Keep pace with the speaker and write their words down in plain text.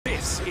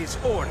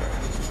its order.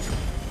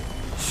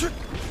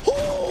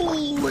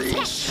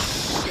 Holy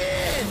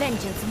shit!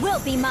 Vengeance will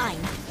be mine.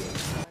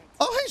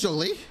 Oh, hey,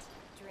 Zhongli.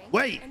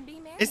 Wait,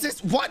 is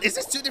this what? Is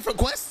this two different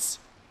quests?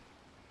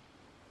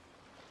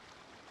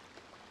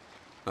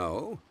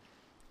 Oh?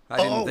 I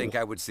didn't think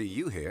I would see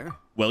you here.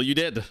 Well, you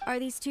did. Are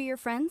these two your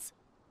friends?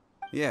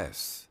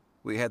 Yes,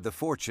 we had the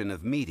fortune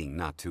of meeting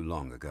not too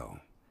long ago.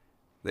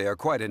 They are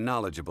quite a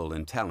knowledgeable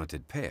and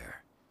talented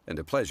pair, and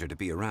a pleasure to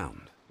be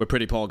around. We're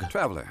pretty pog.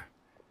 Traveler,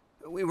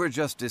 we were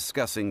just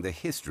discussing the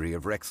history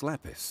of Rex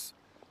Lapis.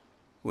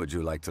 Would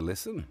you like to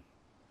listen?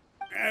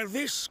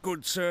 This,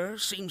 good sir,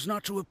 seems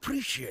not to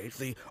appreciate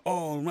the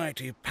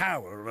almighty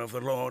power of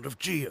the Lord of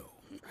Geo.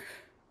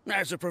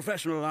 As a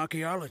professional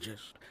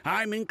archaeologist,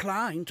 I'm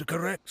inclined to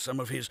correct some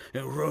of his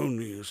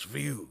erroneous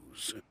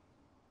views.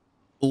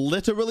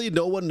 Literally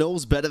no one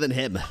knows better than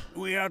him.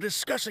 We are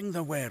discussing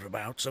the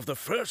whereabouts of the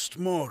first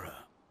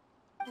Mora.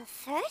 The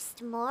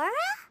first Mora?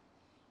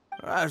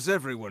 As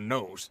everyone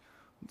knows,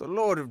 the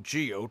Lord of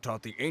Geo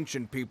taught the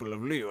ancient people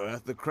of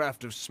Liyue the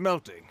craft of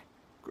smelting,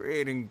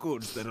 creating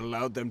goods that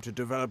allowed them to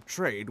develop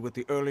trade with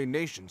the early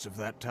nations of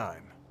that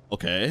time.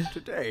 Okay.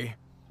 Today,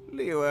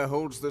 Liyue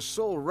holds the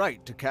sole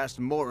right to cast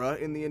Mora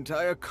in the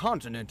entire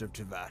continent of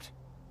Teyvat.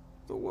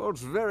 The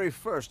world's very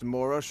first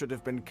Mora should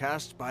have been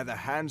cast by the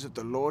hands of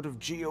the Lord of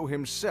Geo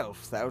himself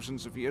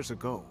thousands of years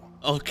ago.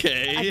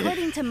 Okay.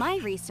 According to my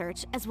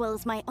research, as well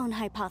as my own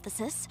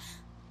hypothesis,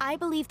 I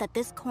believe that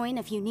this coin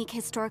of unique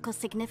historical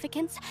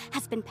significance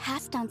has been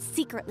passed down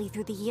secretly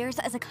through the years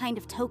as a kind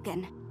of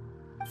token.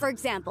 For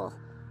example,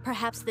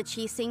 perhaps the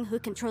Qixing who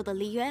control the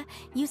Liyue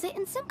use it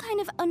in some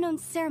kind of unknown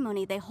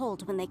ceremony they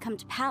hold when they come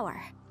to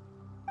power.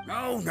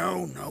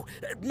 No.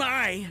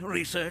 My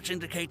research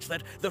indicates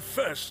that the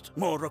first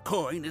Mora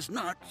coin is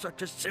not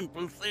such a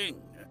simple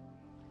thing.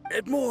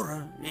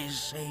 Mora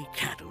is a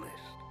catalyst.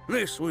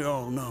 This we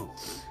all know.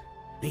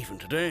 Even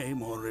today,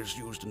 Mora is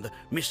used in the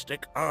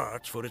mystic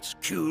arts for its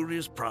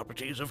curious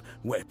properties of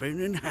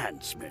weapon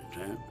enhancement.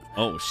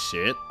 Oh,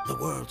 shit. The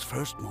world's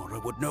first Mora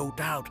would no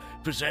doubt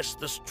possess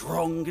the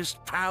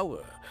strongest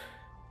power.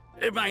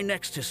 My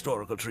next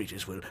historical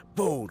treatise will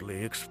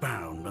boldly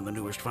expound on the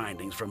newest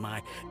findings from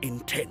my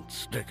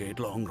intense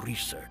decade-long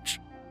research.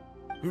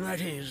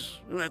 That is,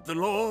 that the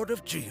Lord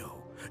of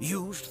Geo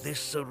used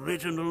this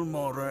original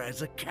Mora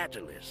as a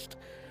catalyst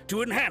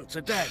to enhance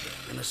a dagger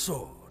and a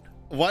sword.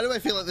 Why do I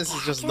feel like this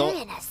is just not...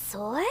 And a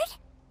sword?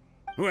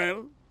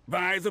 Well,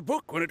 buy the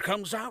book when it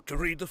comes out to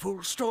read the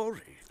full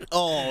story.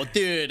 Oh,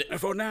 dude.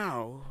 For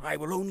now, I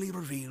will only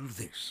reveal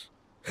this.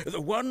 The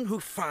one who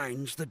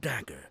finds the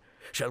dagger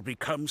shall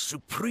become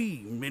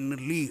supreme in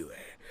Liyue.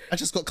 I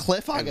just got And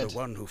cliffhangered. the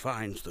one who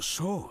finds the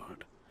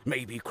sword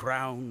may be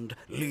crowned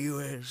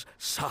Liyue's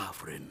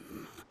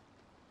sovereign.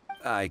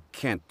 I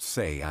can't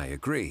say I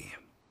agree.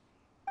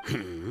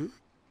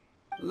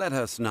 Let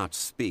us not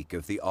speak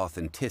of the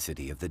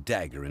authenticity of the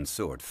dagger and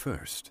sword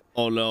first.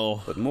 Oh,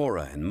 no. But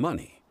Mora and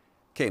money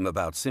came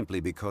about simply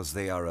because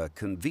they are a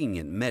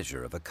convenient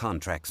measure of a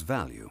contract's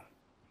value.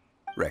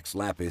 Rex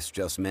Lapis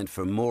just meant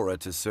for Mora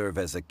to serve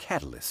as a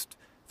catalyst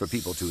for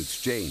people to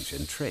exchange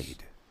and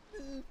trade.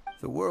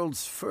 The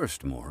world's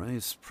first Mora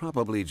is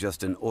probably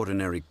just an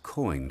ordinary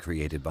coin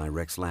created by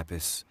Rex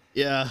Lapis.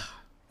 Yeah.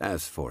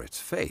 As for its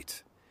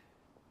fate,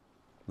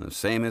 the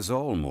same as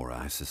all Mora,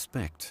 I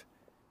suspect.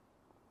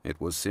 It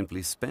was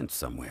simply spent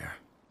somewhere.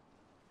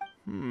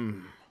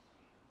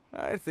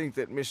 I think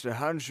that Mr.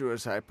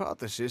 Hanshua's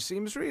hypothesis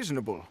seems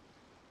reasonable.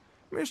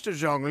 Mr.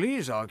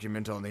 Zhongli's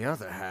argument, on the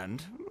other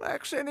hand,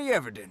 lacks any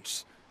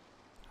evidence.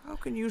 How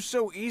can you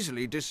so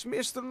easily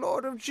dismiss the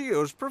Lord of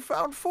Geo's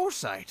profound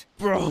foresight?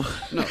 Bro.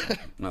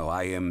 No,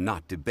 I am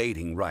not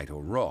debating right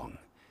or wrong.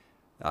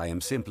 I am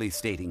simply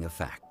stating a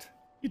fact.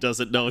 He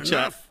doesn't know, chat.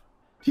 Enough.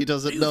 He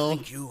doesn't Do you know.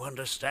 think you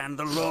understand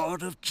the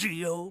Lord of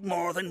Geo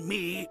more than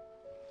me?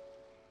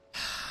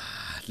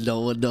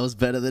 No one knows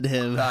better than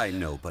him. I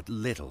know but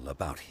little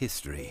about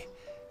history,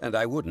 and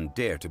I wouldn't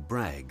dare to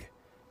brag.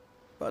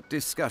 But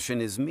discussion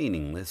is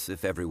meaningless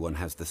if everyone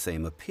has the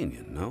same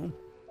opinion, no?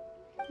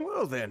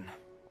 Well then,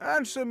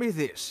 answer me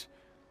this.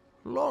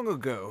 Long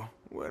ago,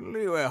 when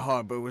Liyue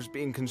Harbor was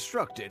being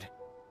constructed,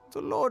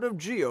 the Lord of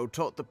Geo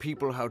taught the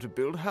people how to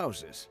build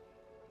houses.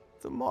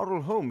 The model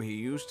home he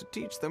used to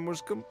teach them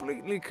was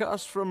completely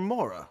cast from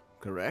Mora,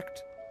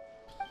 correct?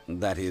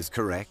 That is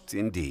correct,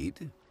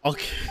 indeed.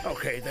 Okay.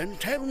 Okay, then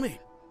tell me.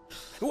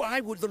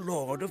 Why would the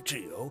Lord of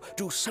Geo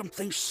do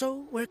something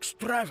so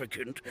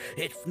extravagant,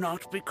 if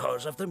not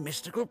because of the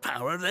mystical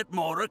power that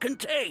Mora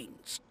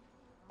contains?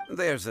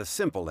 There's a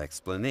simple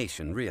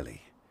explanation,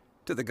 really.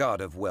 To the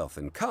god of wealth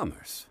and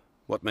commerce,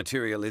 what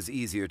material is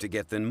easier to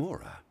get than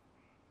Mora?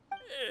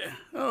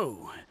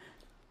 Oh.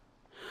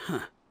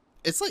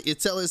 It's like you're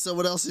telling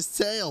someone else's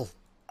tale.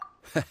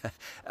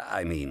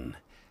 I mean,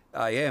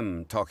 I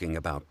am talking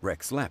about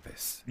Rex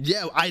Lapis.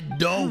 Yeah, I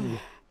know.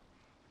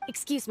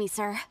 Excuse me,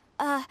 sir.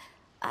 I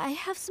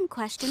have some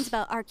questions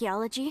about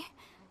archaeology.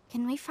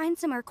 Can we find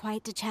somewhere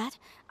quiet to chat?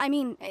 I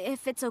mean,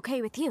 if it's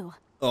okay with you.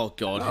 Oh,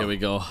 God, here we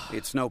go.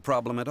 It's no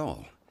problem at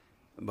all.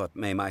 But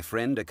may my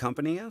friend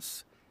accompany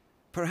us?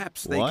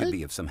 Perhaps they What? could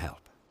be of some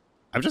help.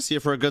 I'm just here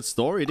for a good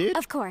story, dude.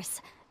 Of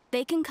course.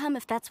 They can come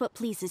if that's what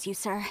pleases you,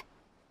 sir.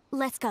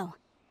 Let's go.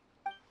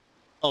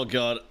 Oh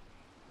god.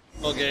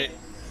 Okay.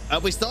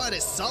 We started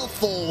at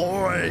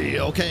Sulfur.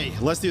 Okay,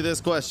 let's do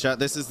this quest, chat.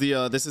 This is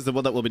the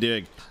one that we'll be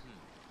doing.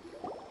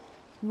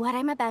 What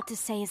I'm about to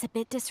say is a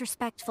bit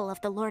disrespectful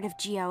of the Lord of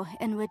Geo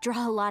and would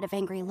draw a lot of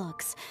angry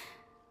looks.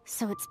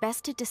 So it's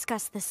best to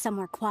discuss this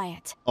somewhere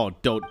quiet. Oh,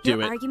 don't do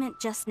Your it. argument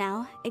just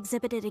now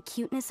exhibited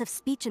acuteness of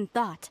speech and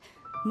thought.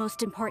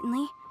 Most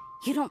importantly,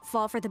 you don't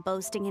fall for the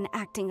boasting and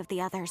acting of the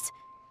others.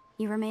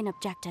 You remain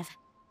objective.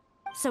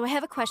 So I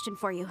have a question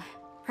for you.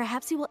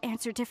 Perhaps you will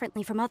answer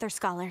differently from other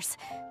scholars.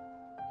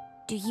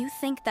 Do you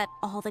think that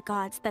all the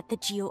gods that the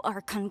Geo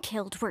Archon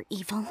killed were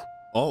evil?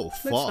 Oh,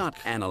 fuck. Let's not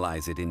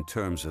analyze it in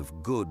terms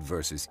of good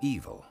versus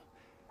evil.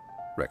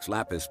 Rex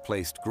Lapis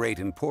placed great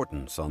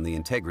importance on the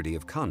integrity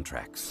of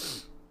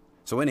contracts.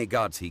 So any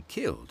gods he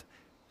killed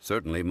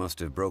certainly must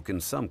have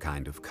broken some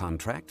kind of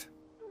contract.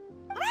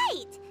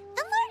 Right!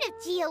 The Lord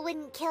of Geo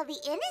wouldn't kill the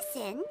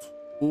innocent.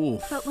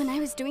 Oof. But when I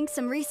was doing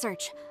some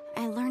research,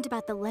 I learned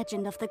about the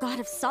legend of the god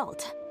of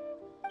salt.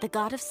 The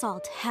god of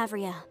salt,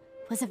 Havria,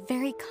 was a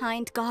very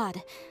kind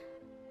god,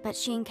 but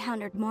she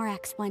encountered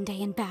Morax one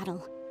day in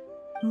battle.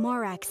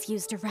 Morax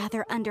used a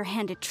rather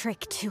underhanded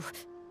trick to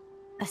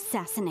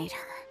assassinate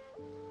her.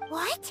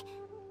 What?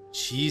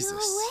 Jesus.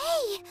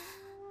 No way!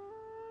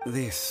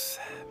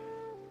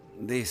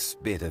 This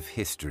bit of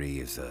history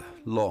is a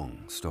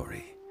long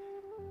story.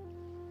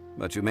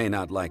 But you may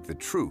not like the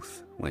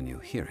truth when you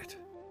hear it.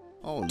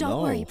 Oh, Don't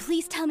no. worry,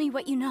 please tell me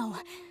what you know.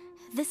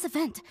 This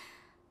event,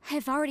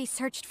 I've already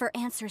searched for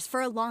answers for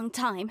a long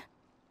time.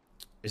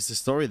 Is the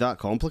story that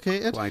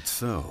complicated? Quite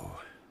so.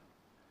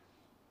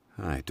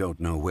 I don't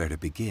know where to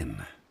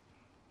begin.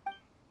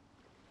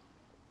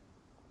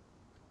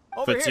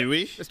 Over here,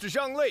 Fatui? Mr.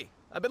 ZHONGLI.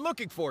 I've been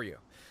looking for you.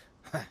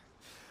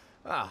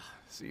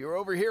 So you're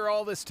over here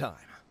all this time.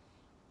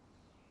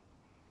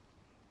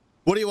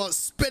 What do you want?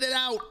 Spit it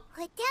out!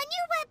 Put down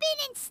your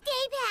weapon and stay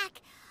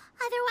back.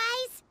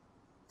 Otherwise,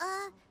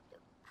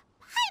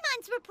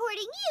 Paimon's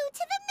reporting you to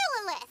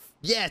the Millilith.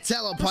 Yeah,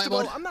 tell him, First of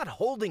all, Paimon. I'm not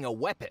holding a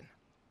weapon.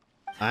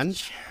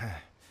 And?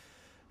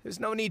 There's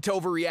no need to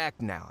overreact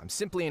now. I'm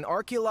simply an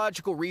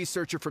archaeological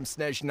researcher from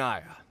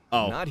Snezhnaya.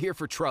 Oh. I'm not here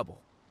for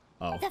trouble.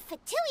 Oh. The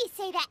Fatui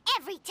say that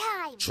every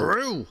time.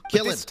 True. But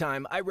Kill this it.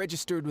 time, I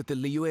registered with the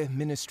Liyue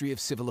Ministry of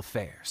Civil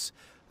Affairs.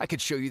 I could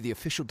show you the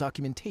official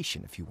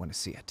documentation if you want to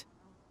see it.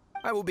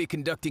 I will be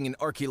conducting an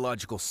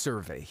archaeological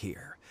survey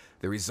here,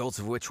 the results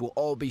of which will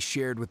all be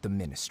shared with the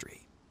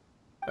ministry.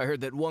 I heard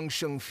that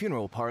Wangsheng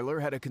Funeral Parlor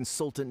had a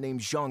consultant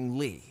named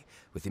ZHONGLI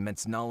with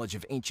immense knowledge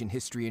of ancient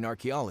history and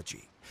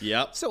archaeology.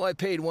 Yep. So I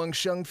paid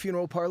Wangsheng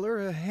Funeral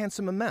Parlor a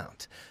handsome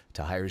amount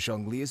to hire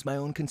ZHONGLI as my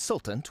own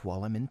consultant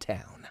while I'm in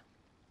town.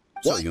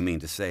 So What? you mean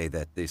to say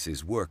that this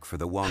is work for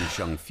the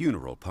Wangsheng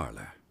Funeral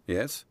Parlor,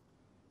 yes?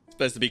 It's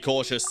best to be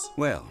cautious.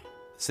 Well,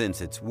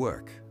 since it's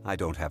work, I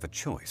don't have a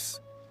choice.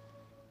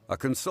 A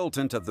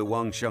consultant of the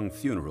Wangsheng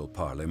Funeral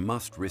Parlor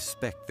must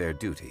respect their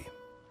duty.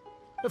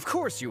 Of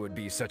course you would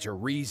be such a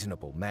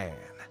reasonable man.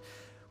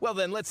 Well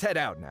then, let's head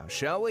out now,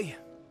 shall we?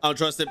 I don't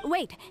trust him.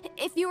 Wait,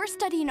 if you are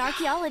studying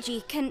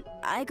archaeology, can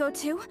I go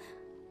too?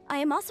 I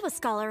am also a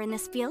scholar in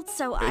this field,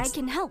 so I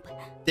can help.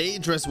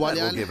 Dangerous, That will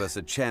Wanyan. give us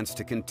a chance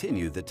to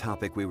continue the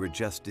topic we were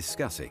just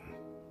discussing.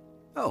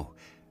 Oh,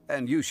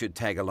 and you should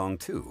tag along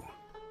too.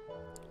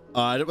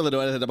 I don't really know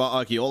anything about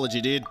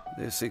archaeology, dude.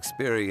 This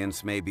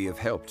experience may be of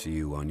help to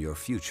you on your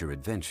future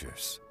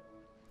adventures.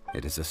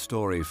 It is a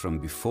story from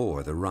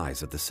before the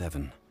rise of the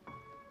Seven.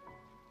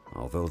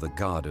 Although the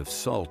god of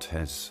salt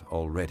has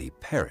already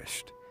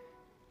perished,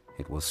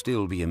 it will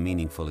still be a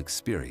meaningful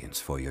experience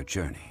for your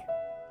journey.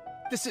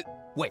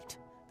 Wait.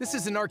 This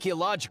is an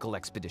archaeological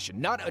expedition,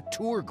 not a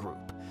tour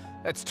group.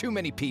 That's too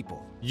many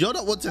people. You're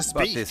not one to But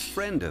speak. this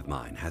friend of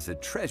mine has a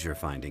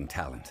treasure-finding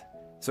talent,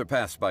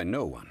 surpassed by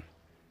no one.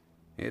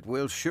 It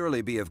will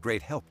surely be of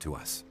great help to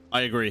us.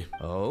 I agree.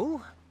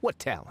 Oh? What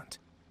talent?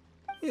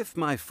 If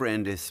my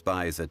friend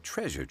espies a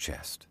treasure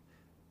chest,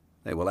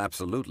 they will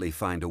absolutely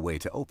find a way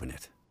to open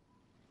it.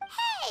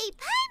 Hey,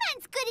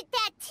 Paimon's good at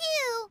that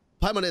too.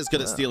 Paimon is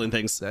good at stealing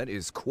things. That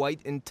is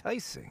quite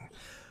enticing.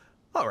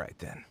 All right,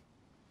 then.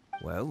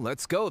 Well,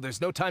 let's go. There's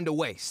no time to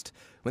waste.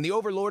 When the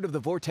Overlord of the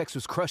Vortex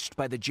was crushed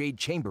by the Jade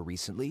Chamber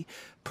recently,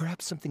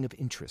 perhaps something of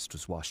interest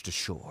was washed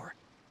ashore.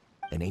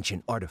 An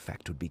ancient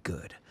artifact would be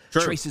good.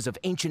 True. Traces of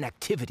ancient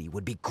activity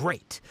would be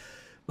great.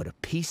 But a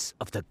piece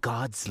of the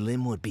god's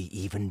limb would be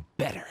even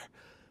better.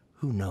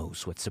 Who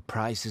knows what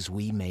surprises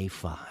we may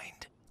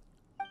find.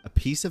 A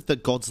piece of the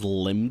god's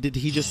limb, did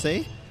he just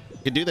say? We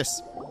can do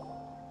this.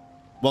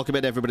 Welcome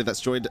in everybody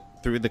that's joined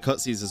through the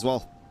cutscenes as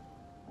well.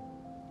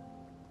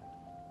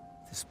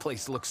 This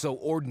place looks so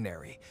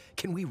ordinary.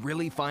 Can we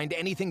really find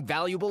anything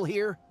valuable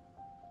here?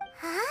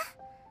 Huh?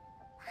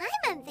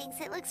 Paimon thinks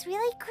it looks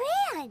really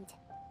grand.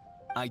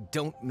 I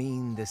don't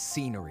mean the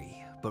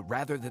scenery, but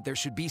rather that there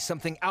should be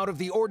something out of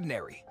the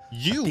ordinary. A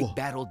You! big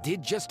battle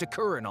did just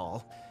occur and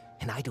all.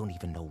 and I don't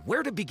even know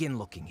where to begin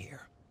looking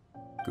here.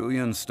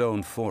 Guyun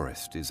Stone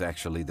Forest is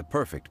actually the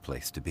perfect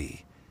place to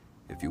be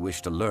if you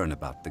wish to learn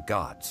about the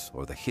gods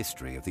or the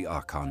history of the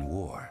Archon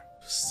War.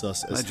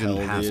 Sus as Legend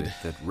hell, has dude. it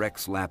that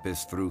Rex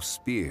Lapis threw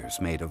spears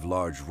made of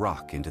large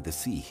rock into the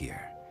sea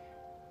here,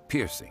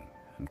 piercing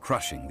and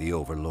crushing the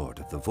Overlord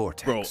of the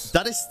Vortex. Bro,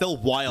 that is still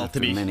wild to After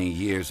me. many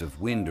years of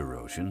wind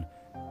erosion,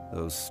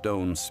 those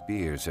stone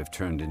spears have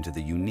turned into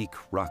the unique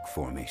rock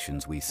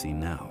formations we see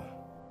now.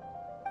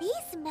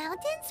 These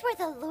mountains were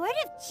the Lord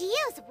of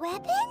Geo's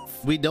weapons?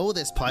 We know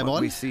this, What Paimon.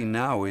 we see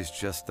now is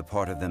just the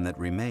part of them that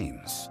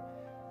remains.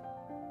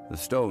 The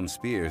stone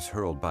spears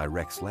hurled by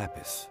Rex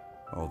Lapis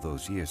all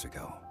those years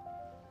ago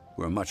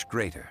were much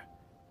greater,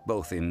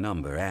 both in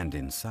number and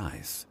in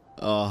size.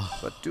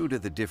 But due to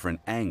the different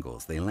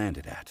angles they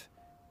landed at,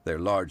 their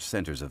large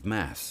centers of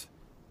mass,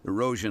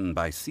 erosion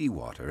by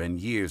seawater,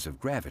 and years of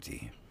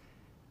gravity,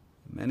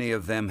 many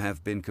of them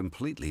have been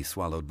completely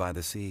swallowed by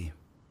the sea.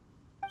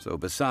 So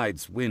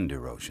besides wind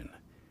erosion,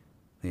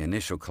 the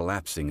initial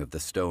collapsing of the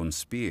stone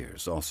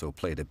spears also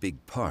played a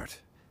big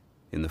part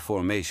in the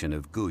formation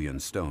of Guyun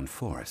Stone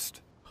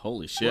Forest.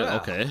 Holy shit, Well,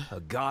 okay. A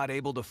god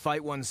able to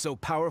fight one so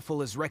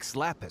powerful as Rex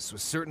Lapis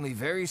was certainly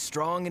very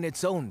strong in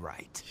its own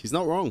right. He's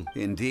not wrong.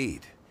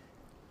 Indeed.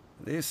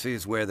 This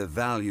is where the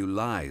value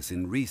lies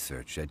in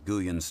research at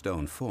Guyun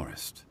Stone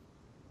Forest.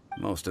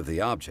 Most of the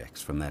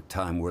objects from that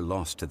time were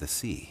lost to the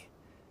sea.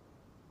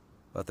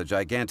 But the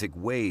gigantic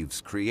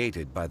waves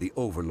created by the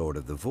Overlord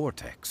of the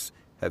Vortex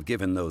have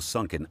given those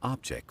sunken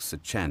objects a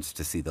chance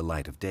to see the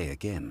light of day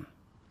again.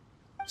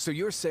 So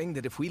you're saying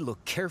that if we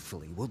look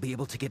carefully, we'll be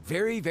able to get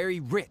very, very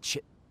rich.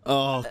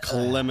 Oh,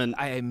 Clement.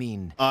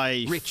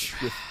 Rich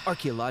with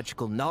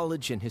archaeological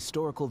knowledge and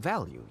historical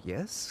value,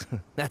 yes?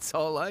 That's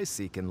all I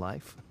seek in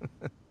life.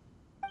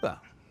 Well,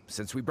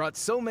 since we brought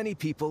so many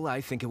people,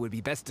 I think it would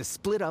be best to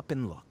split up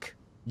and look.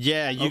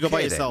 Yeah, you go by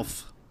Okay, then.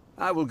 yourself.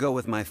 I will go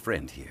with my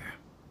friend here.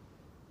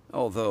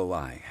 Although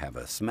I have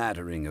a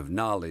smattering of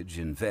knowledge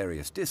in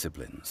various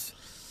disciplines,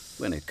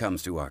 when it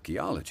comes to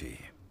archaeology,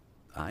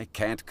 I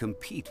can't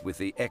compete with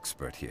the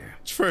expert here.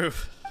 True.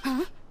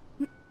 Huh?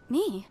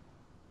 Me?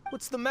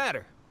 What's the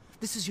matter?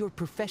 This is your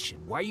profession.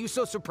 Why are you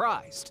so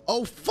surprised?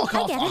 Oh, fuck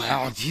I off. get it.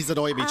 Oh, he's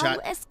annoying me, I'll chat.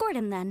 escort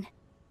him then.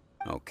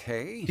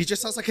 Okay. He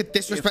just sounds like a If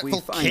disrespectful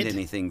we find kid.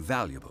 anything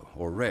valuable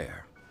or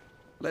rare,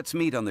 let's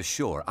meet on the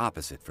shore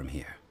opposite from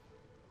here.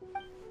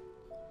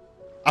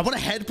 I want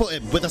to headbutt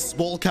him with a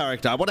small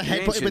character. I want to The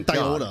headbutt him with ancient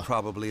god Diona.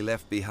 probably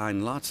left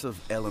behind lots of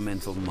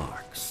elemental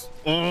marks.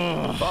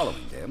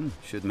 Following them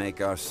should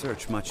make our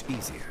search much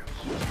easier.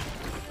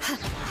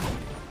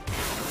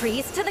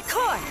 Freeze to the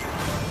core!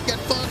 Get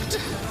fucked.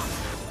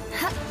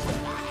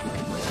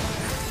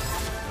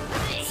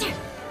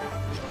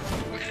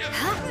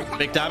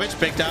 Big damage,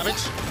 big damage.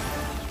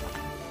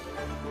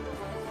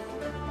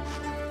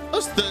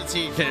 That's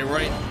 13k,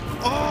 right?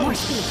 Oh,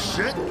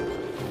 shit.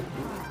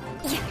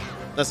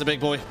 That's a big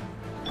boy.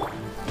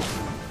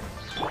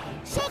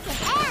 Shake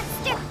it and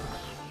stir.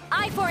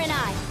 Eye for an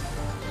eye.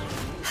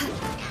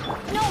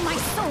 No, my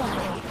sword.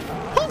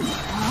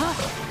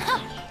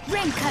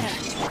 Rim cutter.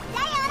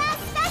 Diana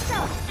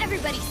special.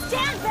 Everybody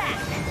stand back.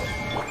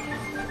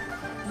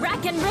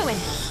 Rack and ruin.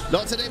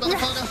 Not today,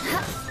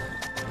 motherfucker.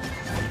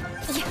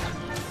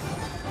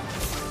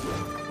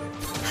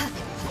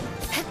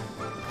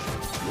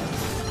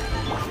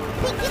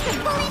 Think you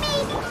can bully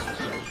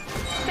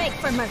me? Beg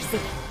for mercy.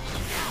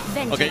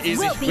 Vengeance Okay, easy.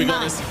 will be We got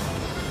mine. this.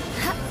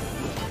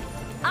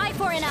 Eye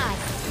for an eye.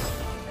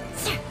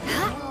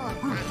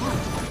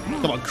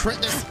 Come on, crit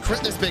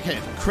this big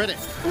hit. Crit it.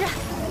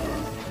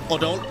 Or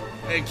don't.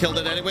 It killed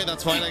it anyway,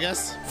 that's fine, I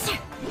guess.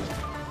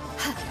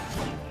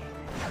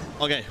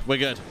 Okay, we're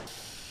good.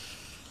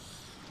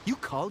 You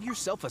call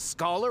yourself a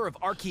scholar of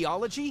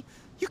archaeology?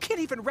 You can't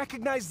even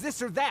recognize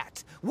this or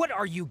that. What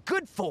are you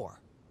good for?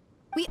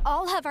 We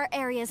all have our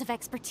areas of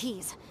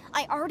expertise.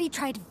 I already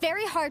tried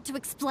very hard to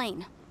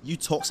explain. You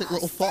toxic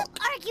little fuck.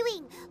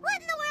 Arguing.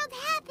 What in the world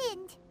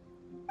happened?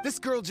 This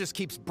girl just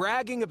keeps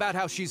bragging about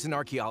how she's an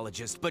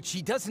archaeologist, but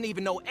she doesn't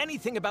even know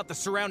anything about the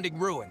surrounding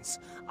ruins.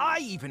 I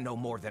even know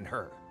more than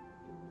her.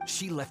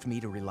 She left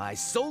me to rely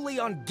solely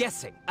on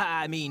guessing,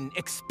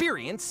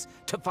 experience,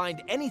 to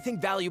find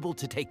anything valuable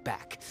to take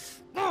back.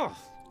 Ugh,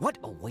 what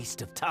a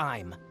waste of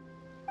time.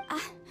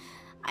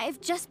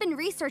 I've just been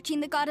researching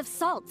the god of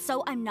salt,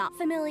 so I'm not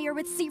familiar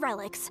with sea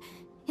relics.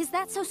 Is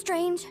that so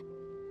strange?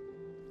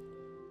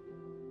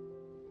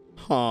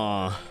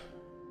 Huh.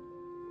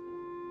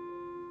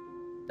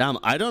 Damn,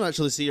 I don't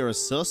actually see her as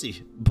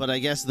sussy, but I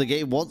guess the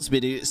game wants me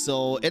to,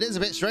 so it is a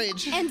bit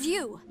strange. And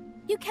you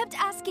kept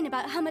asking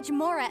about how much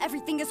Mora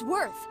everything is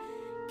worth.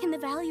 Can the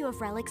value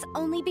of relics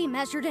only be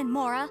measured in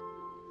Mora?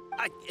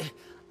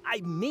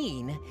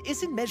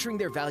 Isn't measuring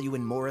their value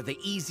in Mora the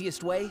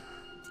easiest way?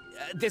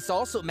 This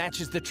also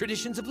matches the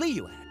traditions of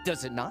Liyue,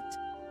 does it not?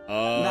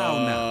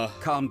 Now,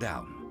 calm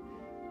down.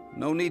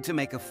 No need to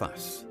make a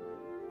fuss.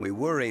 We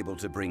were able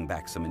to bring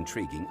back some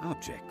intriguing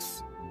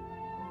objects.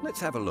 Let's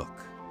have a look.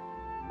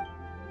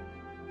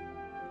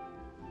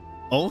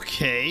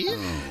 Okay.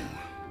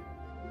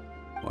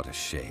 What a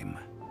shame.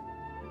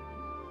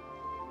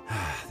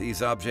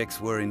 These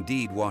objects were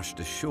indeed washed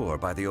ashore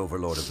by the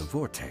Overlord of the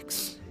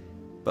Vortex,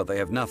 but they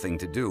have nothing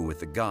to do with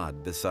the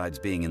god besides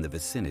being in the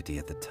vicinity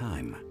at the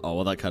time. Oh,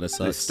 well, that kind of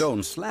sucks. The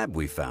stone slab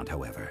we found,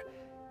 however,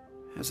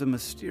 has a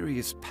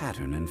mysterious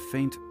pattern and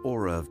faint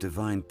aura of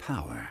divine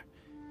power.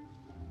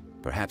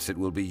 Perhaps it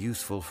will be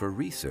useful for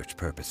research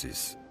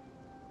purposes.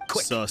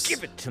 Quick, Sus.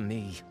 give it to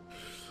me.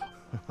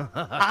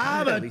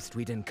 At least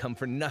we didn't come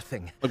for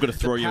nothing. I'm gonna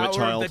throw you a Power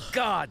child. of the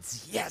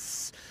gods,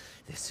 yes!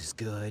 This is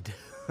good.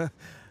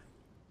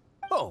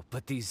 Oh,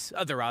 but these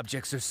other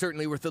objects are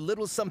certainly worth a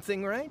little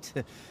something, right?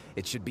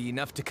 It should be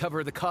enough to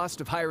cover the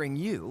cost of hiring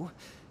you.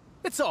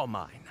 It's all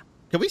mine.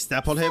 Can we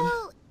step on him?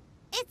 So,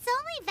 it's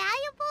only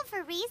valuable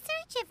for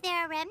research if there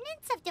are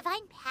remnants of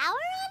divine power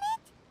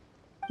on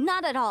it?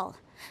 Not at all.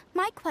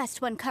 My quest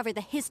to uncover the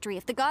history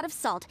of the God of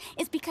Salt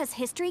is because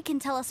history can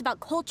tell us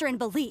about culture and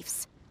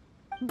beliefs.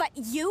 But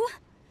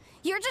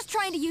you're just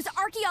trying to use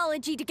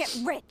archaeology to get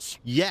rich.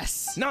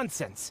 Yes.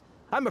 Nonsense!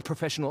 I'm a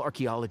professional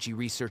archaeology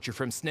researcher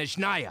from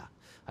Snezhnaya.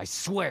 I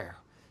swear,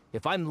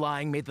 if I'm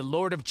lying, may the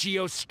Lord of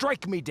Geo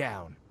strike me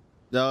down.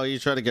 No, you're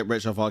trying to get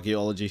rich off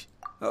archaeology.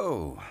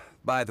 Oh,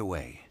 by the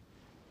way,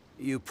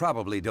 you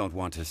probably don't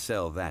want to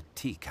sell that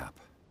teacup.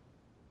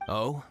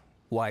 Oh?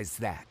 Why's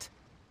that?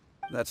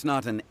 That's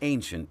not an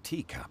ancient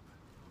teacup.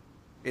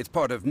 It's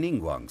part of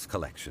Ningguang's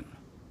collection.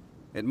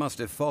 It must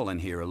have fallen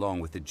here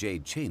along with the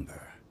Jade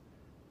Chamber.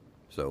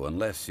 So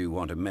unless you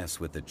want to mess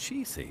with the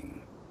Qixing...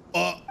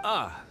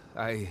 Ah,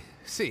 I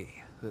see.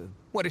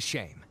 What a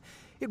shame.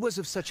 It was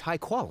of such high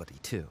quality,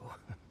 too.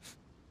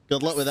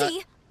 Good luck with that.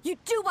 See? You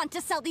do want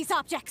to sell these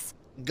objects.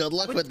 Good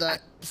luck with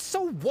that.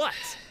 So what?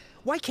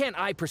 Why can't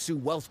I pursue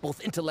wealth both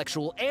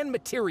intellectual and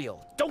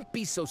material? Don't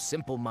be so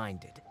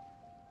simple-minded.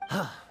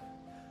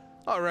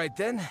 All right,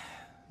 then.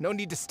 No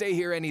need to stay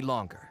here any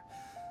longer.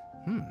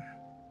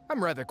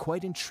 I'm rather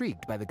quite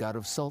intrigued by the God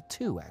of Salt,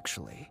 too,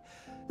 actually.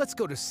 Let's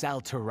go to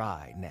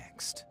Saltarai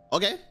next.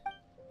 Okay,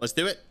 let's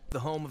do it. The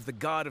home of the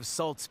God of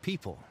Salt's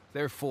people.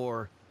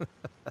 Therefore,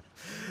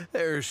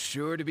 there's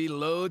sure to be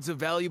loads of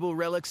valuable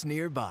relics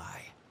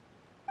nearby.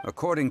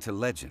 According to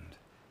legend,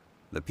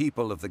 the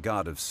people of the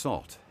God of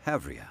Salt,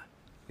 Havria,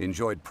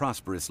 enjoyed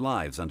prosperous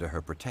lives under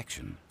her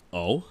protection.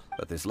 Oh?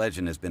 But this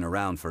legend has been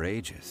around for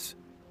ages.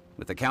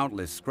 With the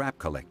countless scrap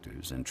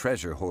collectors and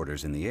treasure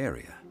hoarders in the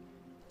area,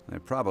 there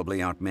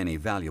probably aren't many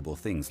valuable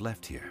things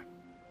left here.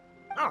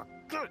 Oh,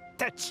 good.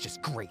 That's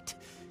just great.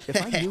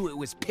 If I knew it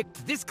was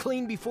picked this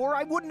clean before,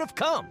 I wouldn't have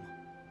come.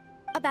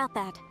 About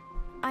that,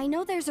 I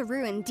know there's a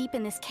ruin deep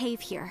in this cave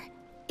here.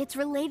 It's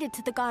related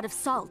to the God of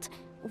Salt,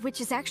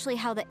 which is actually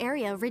how the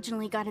area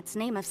originally got its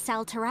name of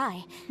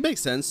Saltarai.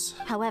 Makes sense.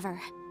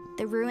 However,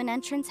 the ruin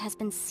entrance has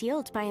been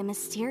sealed by a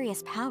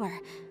mysterious power.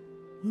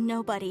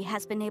 Nobody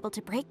has been able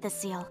to break the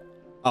seal.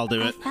 I'll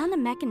do I it. found a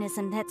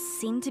mechanism that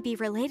seemed to be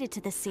related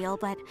to the seal,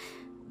 but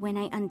when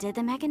I undid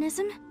the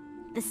mechanism,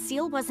 the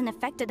seal wasn't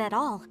affected at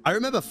all. I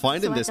remember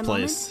finding So at this the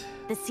place.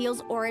 moment, the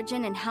seal's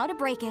origin and how to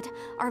break it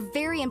are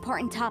very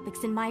important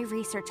topics in my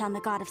research on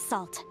the God of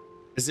Salt.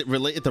 Is it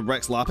related to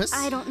Rex Lapis?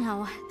 I don't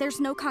know. There's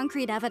no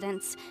concrete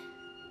evidence.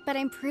 But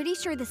I'm pretty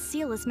sure the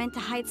seal is meant to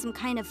hide some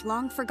kind of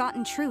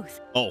long-forgotten truth.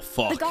 Oh,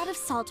 fuck. The God of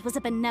Salt was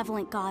a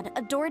benevolent god,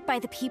 adored by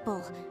the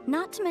people,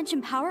 not to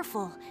mention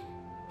powerful.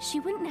 She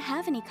wouldn't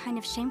have any kind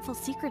of shameful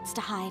secrets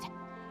to hide.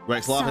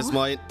 Rex Lapis So,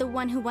 might. the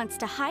one who wants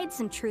to hide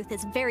some truth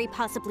is very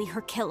possibly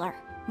her killer,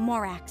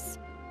 Morax.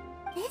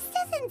 This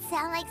doesn't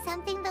sound like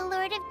something the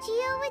Lord of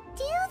Geo would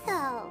do,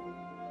 though.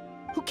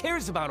 Who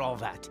cares about all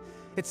that?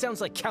 It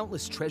sounds like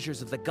countless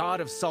treasures of the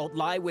God of Salt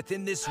lie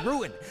within this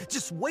ruin,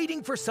 just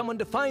waiting for someone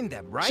to find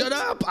them, right? Shut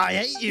up! I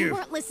hate You you!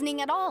 weren't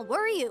listening at all,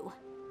 were you?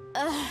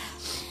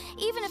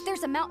 Even if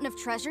there's a mountain of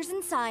treasures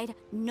inside,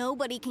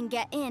 nobody can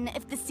get in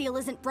if the seal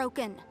isn't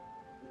broken.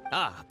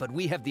 Ah, but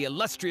we have the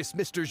illustrious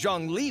Mr.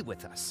 ZHONGLI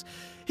with us.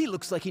 He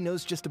looks like he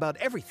knows just about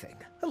everything.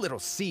 A little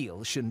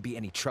seal shouldn't be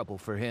any trouble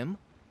for him.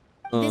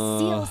 This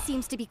seal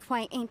seems to be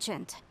quite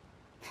ancient.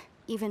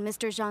 Even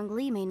Mr.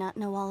 ZHONGLI may not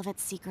know all of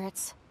its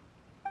secrets.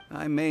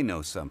 I may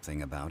know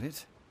something about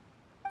it.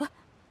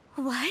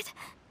 What?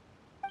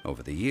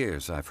 Over the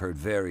years, I've heard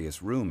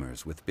various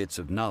rumors with bits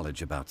of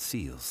knowledge about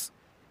seals.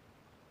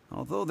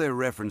 Although their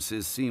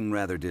references seem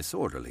rather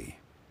disorderly,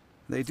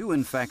 they do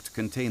in fact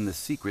contain the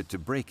secret to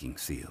breaking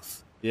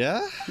seals.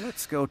 Yeah?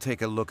 Let's go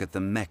take a look at the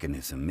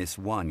mechanism Miss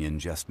Wanyan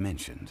just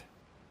mentioned.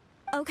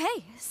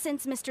 Okay,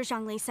 since Mr.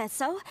 ZHONGLI says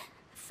so,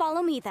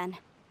 follow me then.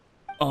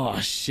 Oh,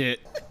 shit.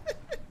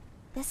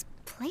 This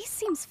place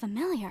seems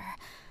familiar.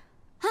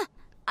 Huh,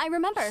 I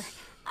remember.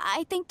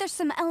 I think there's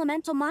some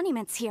elemental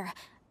monuments here.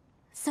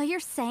 So you're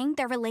saying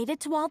they're related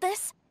to all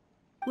this?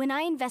 When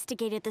I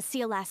investigated the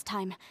seal last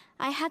time,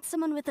 I had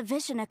someone with a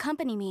vision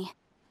accompany me.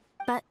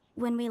 But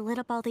when we lit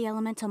up all the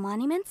elemental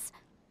monuments,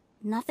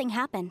 nothing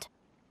happened.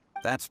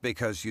 That's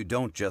because you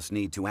don't just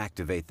need to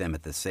activate them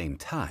at the same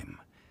time,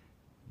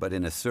 but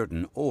in a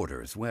certain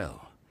order as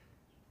well.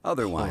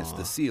 Otherwise,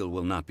 the seal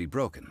will not be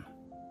broken.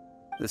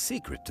 The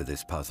secret to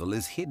this puzzle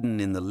is hidden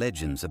in the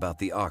legends about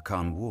the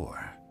Archon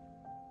War.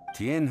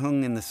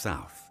 Tianheng in the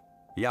south,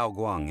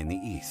 Yaoguang in the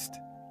east,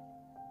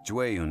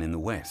 Jueyun in the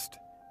west,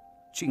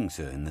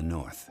 Qingce in the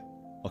north.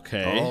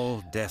 Okay.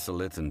 All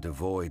desolate and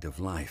devoid of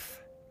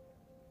life.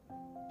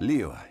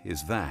 Liyue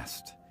is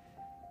vast,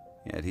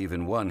 yet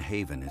even one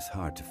haven is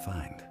hard to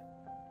find.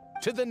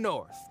 To the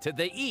north, to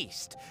the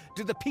east.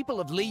 Do the people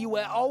of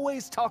Liyue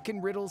always talk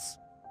in riddles?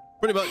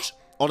 Pretty much.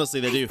 Honestly,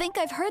 they do. I think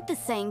I've heard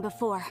this saying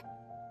before.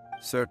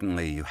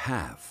 Certainly you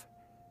have.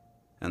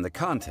 And the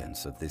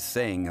contents of this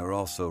saying are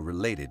also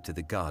related to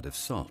the god of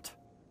salt.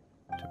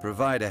 To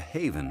provide a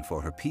haven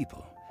for her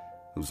people,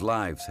 whose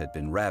lives had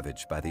been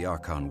ravaged by the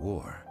Archon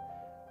War,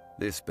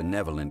 this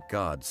benevolent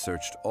god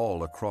searched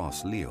all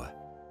across Liyue.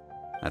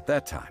 At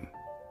that time,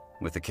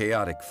 with the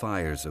chaotic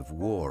fires of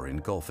war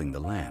engulfing the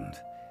land,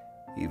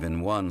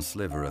 even one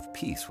sliver of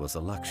peace was a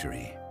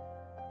luxury.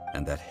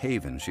 And that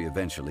haven she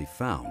eventually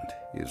found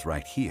is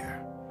right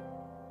here.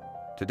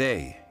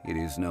 Today, it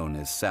is known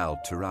as Sal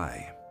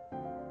Turai.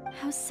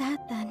 How sad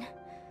then.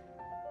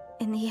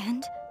 In the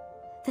end,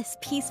 this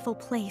peaceful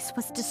place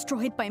was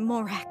destroyed by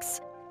Morax.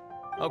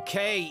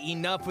 Okay,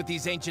 enough with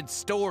these ancient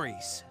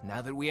stories.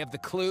 Now that we have the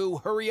clue,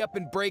 hurry up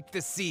and break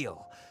the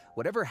seal.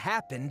 Whatever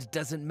happened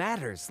doesn't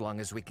matter as long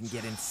as we can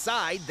get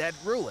inside that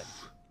ruin.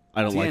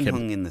 I don't like him.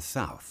 Tianheng in the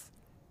south,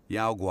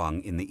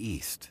 Yaoguang in the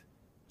east,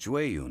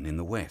 Jueyun in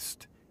the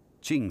west,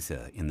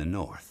 Qingce in the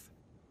north.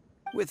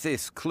 With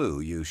this clue,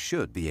 you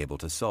should be able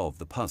to solve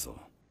the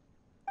puzzle.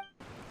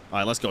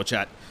 Alright, let's go,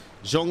 chat.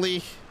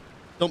 ZHONGLI,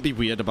 don't be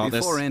weird about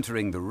this. Before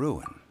entering the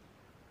ruin,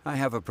 I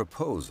have a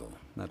proposal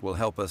that will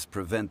help us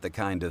prevent the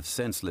kind of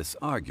senseless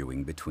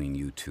arguing between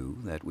you two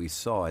that we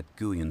saw at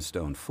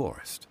Guyonstone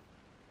Forest.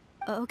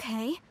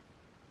 Okay.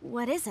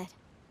 What is it?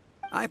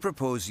 I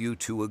propose you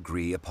two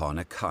agree upon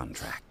a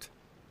contract,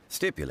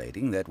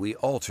 stipulating that we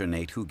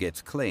alternate who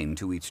gets claim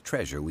to each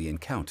treasure we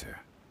encounter,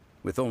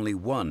 with only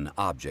one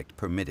object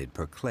permitted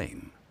per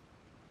claim.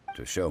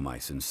 To show my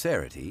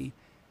sincerity,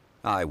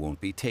 I won't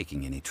be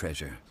taking any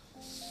treasure.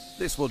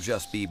 This will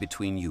just be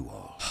between you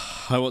all.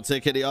 I won't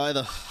take any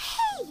either.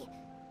 Hey!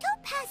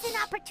 Don't pass an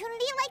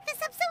opportunity like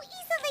this up so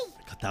easily!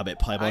 God damn it,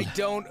 Paimon. I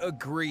don't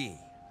agree.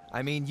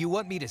 I mean, you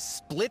want me to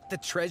split the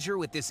treasure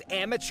with this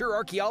amateur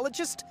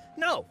archaeologist?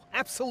 No,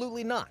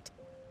 absolutely not.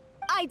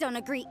 I don't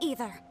agree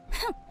either.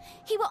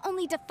 He will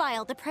only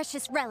defile the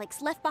precious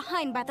relics left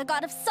behind by the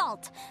god of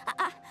salt.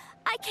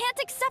 I can't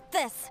accept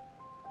this.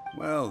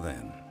 Well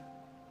then,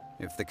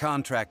 if the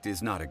contract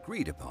is not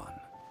agreed upon,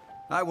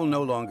 I will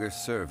no longer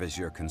serve as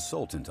your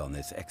consultant on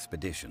this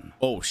expedition.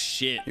 Oh,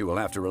 shit. You will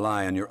have to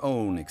rely on your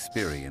own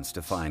experience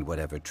to find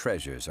whatever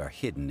treasures are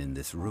hidden in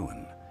this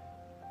ruin,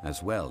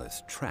 as well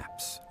as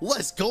traps.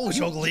 Let's go,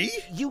 ZHONGLI.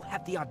 You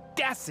have the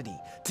audacity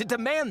to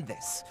demand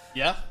this.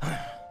 Yeah?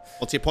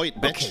 What's your point,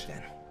 bitch? Okay,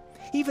 then.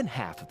 Even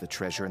half of the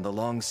treasure in the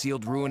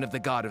long-sealed ruin of the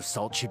God of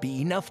Salt should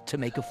be enough to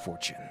make a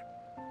fortune.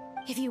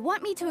 If you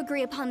want me to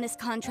agree upon this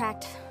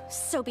contract,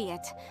 so be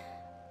it.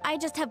 I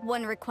just have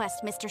one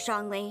request, Mr.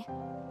 ZHONGLI.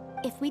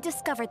 If we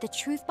discover the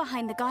truth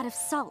behind the God of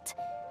Salt,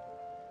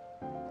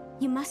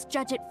 you must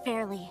judge it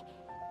fairly,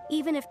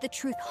 even if the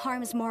truth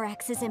harms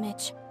Morax's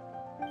image.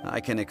 I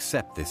can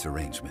accept this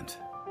arrangement.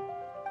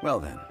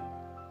 Well then,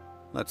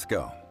 let's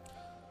go.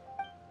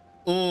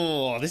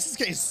 Oh, this is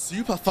getting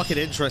super fucking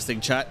interesting,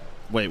 chat.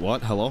 Wait,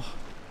 what? Hello?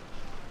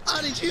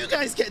 How did you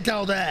guys get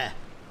down there?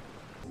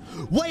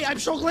 Wait, I'm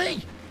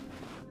ZHONGLI!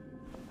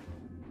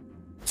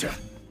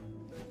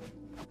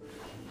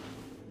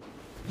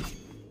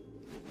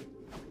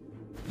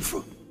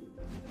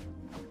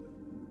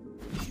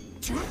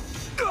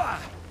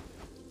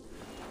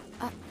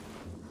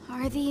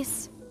 Are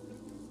these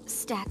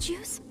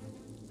statues?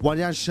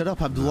 Wanyan, shut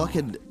up, I'm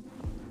looking.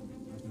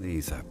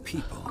 These are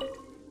people.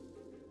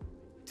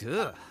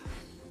 Duh.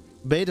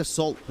 Made of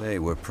salt. They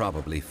were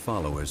probably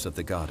followers of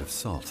the god of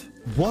salt.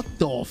 What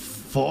the How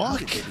fuck?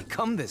 did they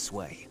become this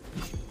way?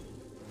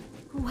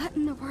 What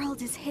in the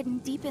world is hidden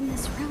deep in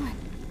this ruin?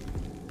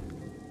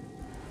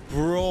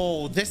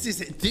 Bro, this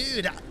is it.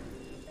 Dude,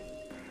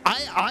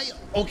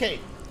 okay.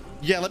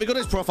 Yeah, let me go to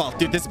his profile.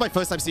 Dude, this is my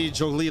first time seeing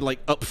ZHONGLI like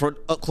up front,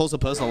 up close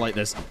and personal like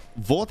this.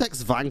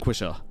 Vortex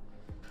Vanquisher.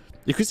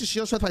 Increases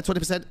shield strength by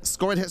 20%.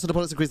 Scoring hits on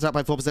opponents increases that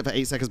by 4% for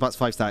 8 seconds, but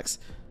 5 stacks.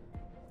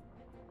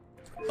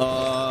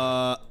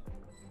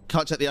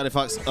 Can't check the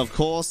artifacts, of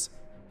course.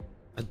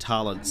 And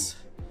talents.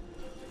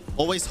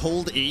 Always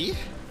hold E.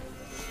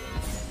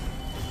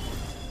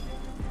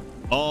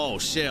 Oh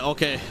shit,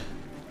 okay.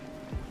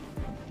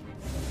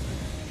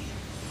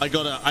 I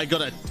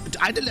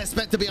didn't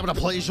expect to be able to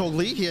play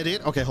ZHONGLI here,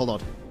 dude. Okay, hold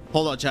on.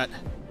 Hold on, chat.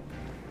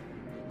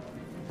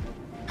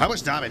 How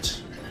much damage?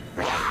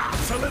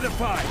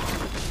 Solidify.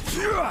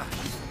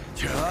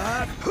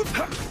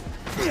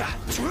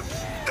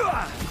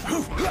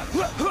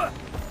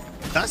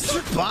 That's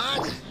not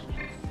bad.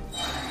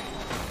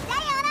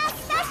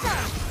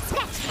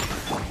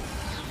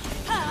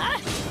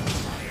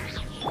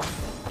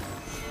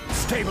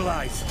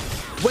 Stabilize.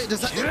 Wait,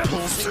 does that do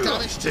pulsing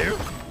damage too?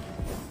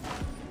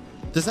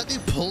 Does that do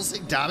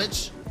pulsing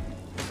damage?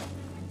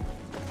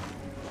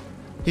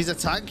 He's a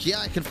tank? Yeah,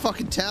 I can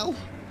fucking tell.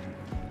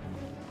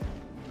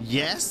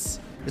 yes.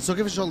 It's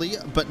okay for Zhongli,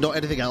 but not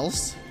anything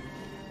else.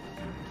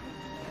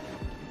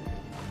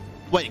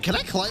 Wait, can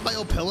I climb my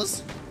own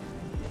pillars?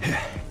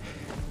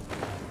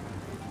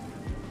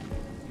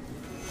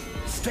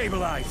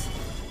 Stabilize.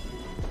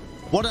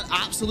 What an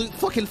absolute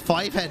fucking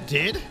five-head,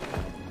 dude.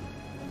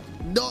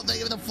 Not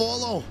even the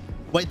follow.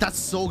 Wait, that's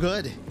so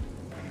good.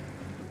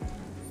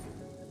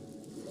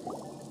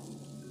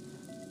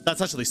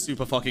 That's actually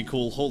super fucking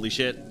cool. Holy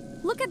shit.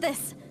 Look at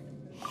this.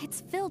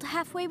 It's filled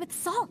halfway with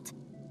salt.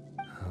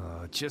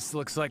 It just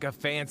looks like a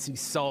fancy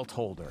salt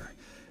holder.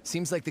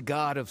 Seems like the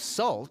god of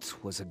salt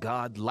was a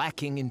god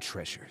lacking in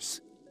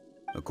treasures.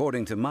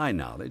 According to my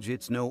knowledge,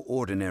 it's no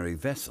ordinary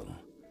vessel.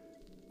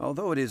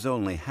 Although it is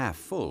only half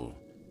full,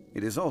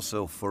 it is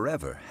also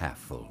forever half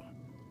full.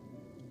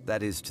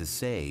 That is to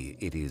say,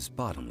 it is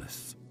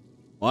bottomless.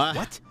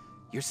 What?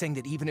 You're saying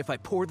that even if I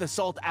pour the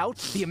salt out,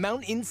 the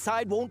amount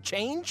inside won't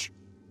change?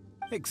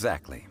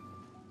 Exactly.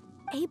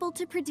 Able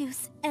to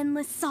produce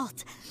endless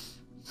salt.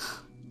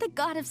 The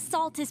god of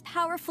salt is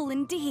powerful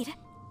indeed.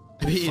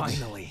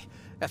 Finally,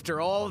 after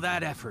all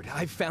that effort,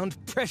 I've found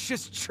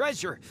precious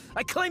treasure.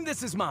 I claim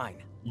this as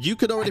mine. You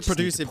could already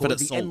produce pour infinite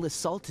the salt. endless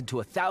salt into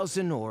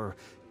 1,000 or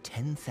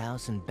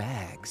 10,000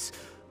 bags.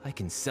 I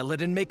can sell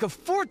it and make a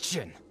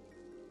fortune.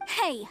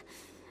 Hey,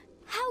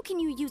 how can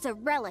you use a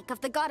relic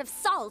of the god of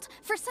salt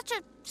for such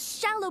a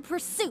shallow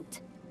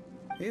pursuit?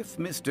 If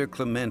Mr.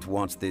 Clement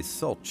wants this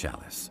salt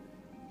chalice,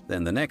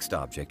 then the next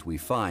object we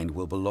find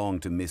will belong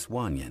to Miss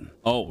Wanyan.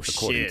 Oh,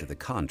 according shit. to the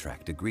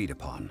contract agreed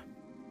upon.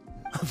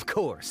 Of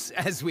course,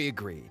 as we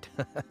agreed.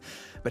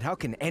 But how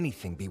can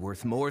anything be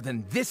worth more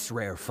than this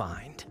rare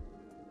find?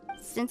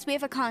 Since we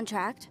have a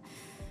contract,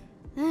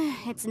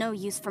 it's no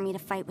use for me to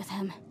fight with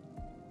him.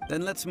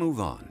 Then let's move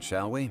on,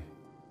 shall we?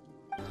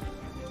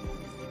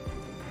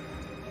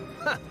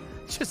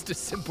 Just a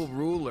simple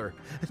ruler.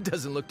 It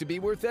doesn't look to be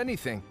worth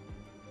anything.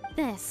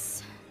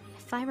 This,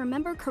 if I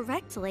remember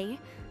correctly,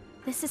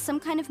 this is some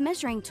kind of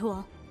measuring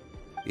tool.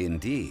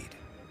 Indeed.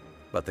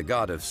 But the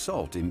god of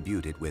salt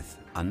imbued it with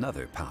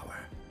another power.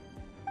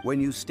 When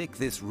you stick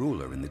this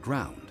ruler in the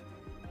ground,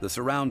 the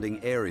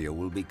surrounding area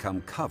will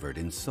become covered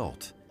in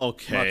salt.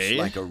 Okay. Much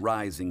like a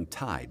rising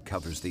tide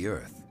covers the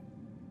earth.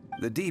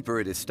 The deeper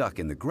it is stuck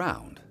in the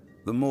ground,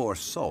 the more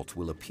salt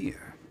will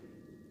appear.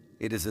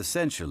 It is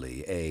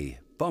essentially a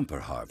bumper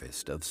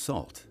harvest of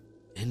salt.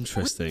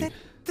 Interesting.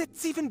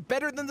 That's even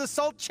better than the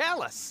salt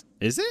chalice.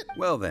 Is it?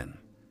 Well then,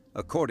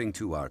 according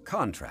to our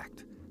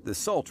contract, the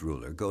salt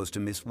ruler goes to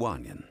Miss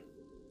Wanyan.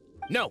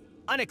 No,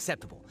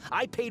 unacceptable.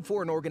 I paid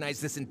for and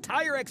organized this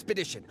entire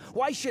expedition.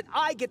 Why should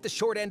I get the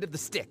short end of the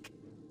stick?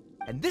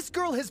 And this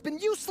girl has been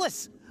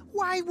useless.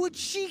 Why would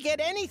she get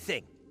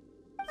anything?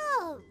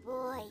 Oh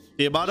boy.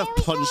 The amount of There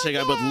we go punching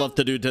I would again. love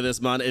to do to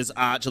this man is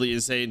actually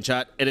insane,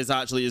 chat. It is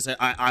actually insane.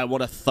 I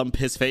want to thump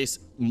his face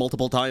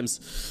multiple times.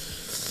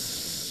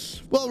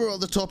 Well, we're on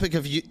the topic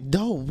of you.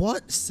 No,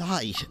 what?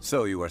 Sigh.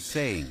 So you are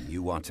saying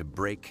you want to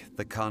break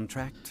the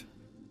contract?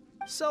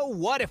 So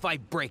what if I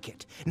break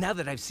it? Now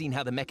that I've seen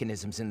how the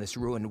mechanisms in this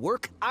ruin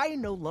work, I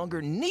no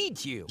longer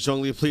need you.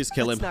 Zhongli, please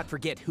kill Let's him. not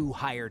forget who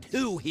hired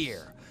who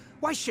here.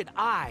 Why should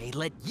I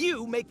let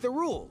you make the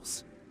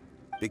rules?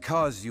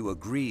 Because you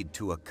agreed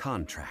to a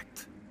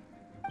contract.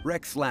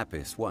 Rex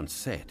Lapis once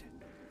said,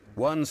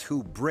 ones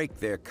who break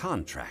their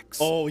contracts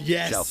Oh,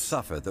 yes. shall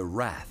suffer the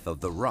wrath of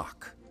the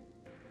rock.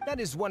 That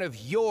is one of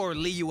your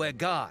Liyue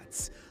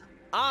gods.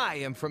 I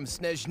am from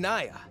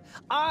Snezhnaya.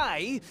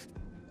 I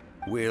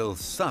Will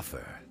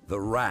suffer the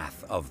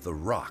wrath of the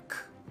rock.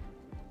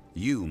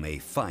 You may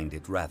find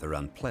it rather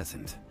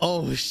unpleasant.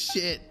 Oh,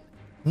 shit.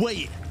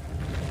 Wait.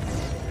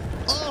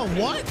 Oh,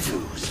 what?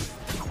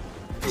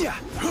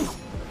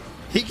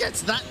 He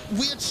gets that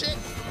weird shit?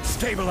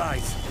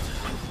 Stabilize.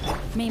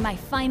 May my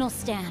final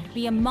stand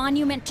be a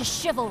monument to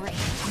chivalry.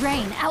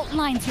 Rain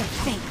outlines your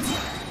fate.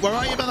 Where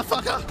are you,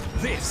 motherfucker?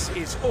 This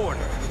is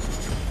order.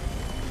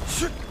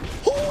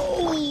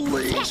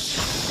 Holy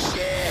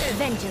shit!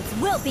 Vengeance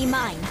will be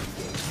mine.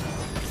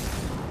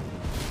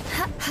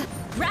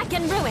 Rack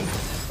and ruin.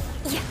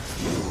 Yeah.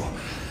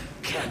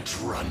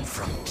 Can't run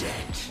from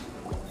dead.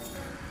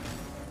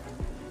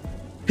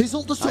 His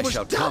ult does so I much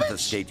shall damage.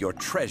 confiscate your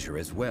treasure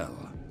as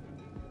well.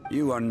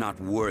 You are not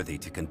worthy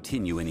to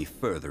continue any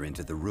further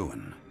into the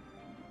ruin.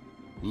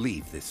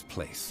 Leave this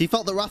place. He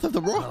felt the wrath of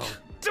the rock. Oh,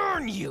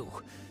 darn you!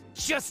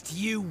 Just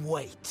you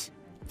wait.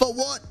 For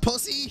what,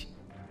 pussy?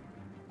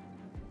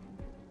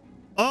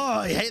 Oh,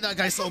 I hate that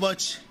guy so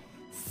much.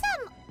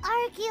 Some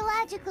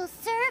archaeological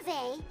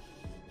survey.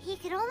 He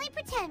could only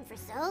pretend for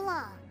so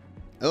long.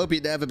 I hope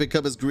he never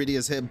become as greedy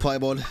as him,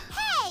 Paimon.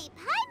 Hey,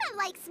 Paimon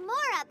likes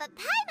Mora, but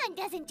Paimon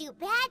doesn't do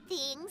bad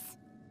things.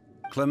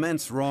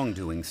 Clement's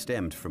wrongdoing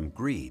stemmed from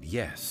greed,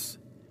 yes.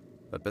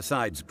 But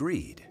besides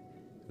greed,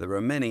 there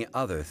are many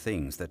other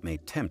things that may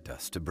tempt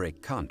us to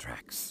break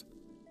contracts.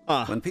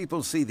 When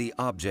people see the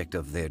object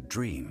of their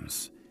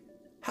dreams,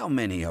 how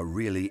many are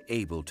really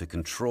able to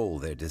control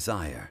their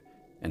desire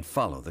and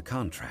follow the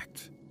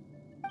contract?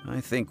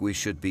 I think we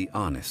should be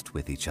honest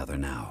with each other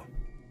now.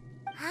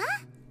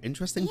 Huh?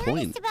 Interesting Be point.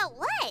 honest about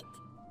what?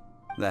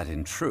 that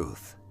in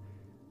truth,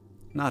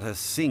 not a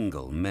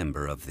single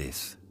member of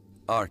this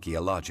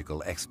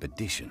archaeological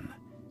expedition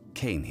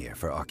came here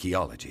for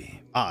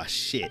archaeology. Ah,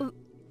 shit.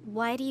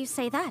 Why do you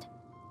say that?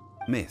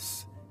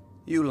 Miss,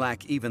 you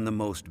lack even the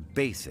most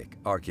basic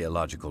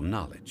archaeological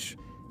knowledge,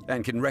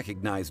 and can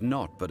recognize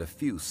naught but a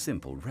few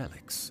simple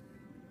relics.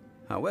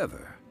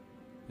 However,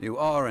 you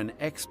are an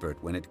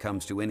expert when it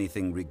comes to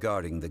anything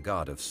regarding the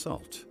god of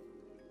salt.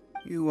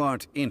 You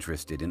aren't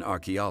interested in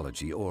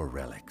archaeology or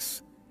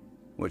relics.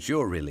 What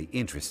you're really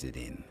interested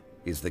in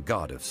is the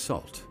god of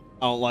salt.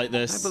 I don't like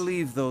this. I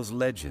believe those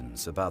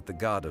legends about the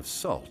god of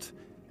salt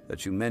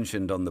that you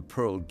mentioned on the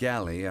Pearl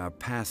Galley are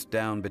passed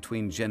down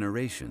between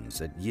generations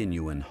at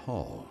Yinyuan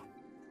Hall.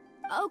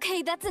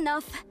 Okay, that's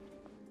enough.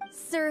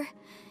 Sir,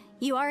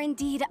 you are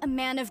indeed a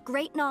man of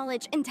great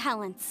knowledge and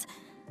talents.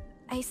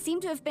 I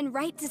seem to have been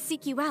right to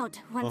seek you out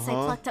once I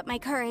plucked up my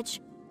courage.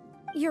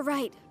 You're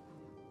right.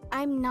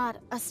 I'm not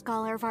a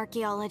scholar of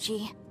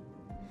archaeology.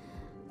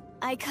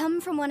 I come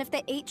from one of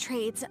the 8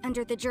 trades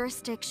under the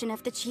jurisdiction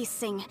of the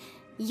Qixing,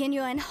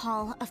 Yinyuan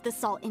Hall of the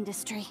salt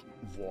industry.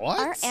 What?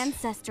 Our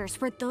ancestors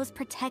were those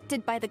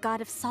protected by the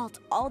god of salt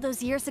all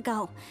those years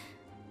ago,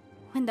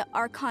 when the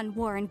Archon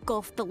War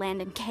engulfed the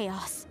land in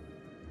chaos.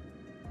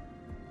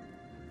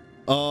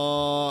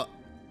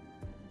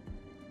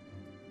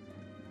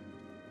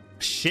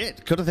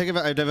 Shit. Couldn't think of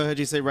it. I've never heard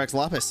you say Rex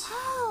Lapis.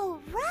 Oh,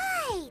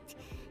 right.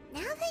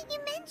 Now that you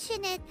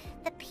mention it,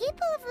 the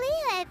people of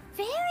Liyue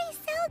very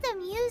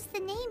seldom use the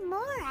name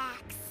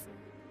Morax.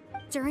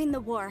 During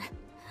the war,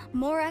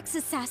 Morax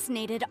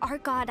assassinated our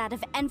god out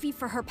of envy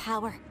for her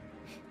power.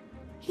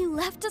 He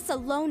left us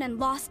alone and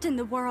lost in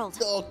the world.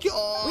 Oh,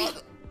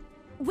 God.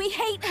 We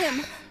hate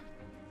him.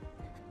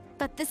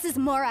 But this is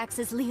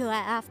Morax's Liyue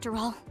after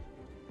all.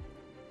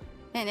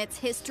 And its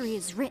history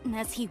is written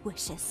as he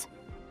wishes.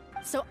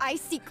 So I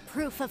seek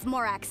proof of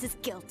Morax's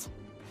guilt.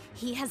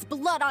 He has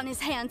blood on his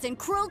hands and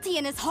cruelty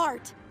in his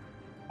heart.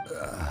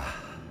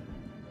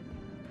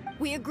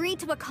 We agreed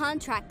to a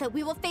contract that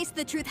we will face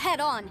the truth head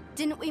on,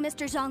 didn't we,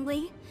 Mr.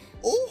 Zhongli?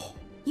 Oh.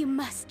 You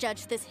must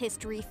judge this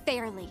history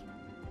fairly.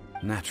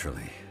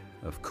 Naturally,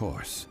 of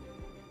course.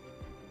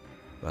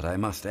 But I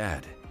must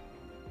add,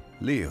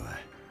 Liyue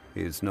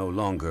is no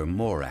longer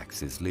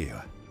Morax's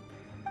Liyue.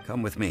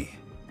 Come with me.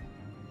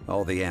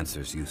 All the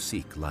answers you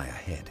seek lie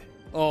ahead.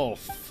 Oh,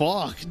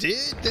 fuck,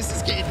 dude. This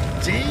is getting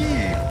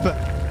deep.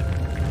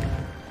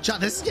 Chat,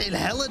 this is getting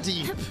hella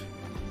deep.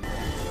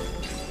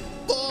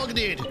 Fuck,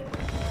 dude.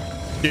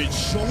 Dude,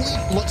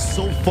 Zhongli looks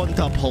so fun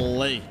to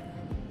play.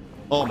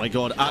 Oh my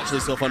god,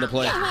 actually so fun to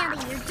play. Can't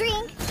handle your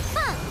drink.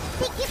 Huh?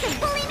 Think you can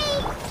bully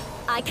me?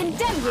 I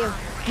condemn you.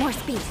 More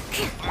speed.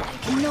 I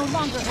can no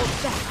longer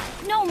hold back.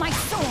 No, my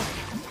sword.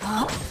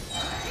 Huh?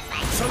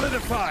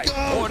 Solidify!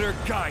 Order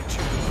guide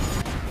you!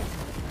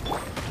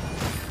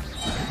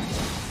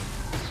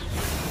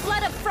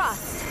 Blood of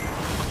frost.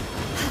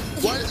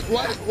 What?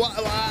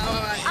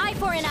 Eye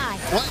for an eye.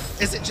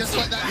 What? Is it just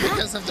like that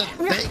because of the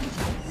thing?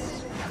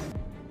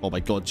 Oh my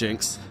god,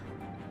 Jinx.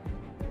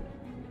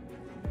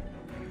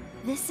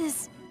 This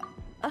is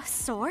a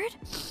sword?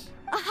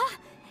 Aha!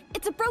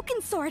 It's a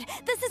broken sword.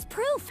 This is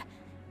proof.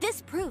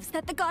 This proves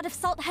that the god of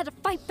salt had to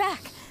fight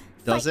back.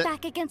 Does it? Fight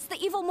back against the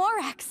evil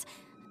Morax.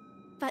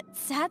 But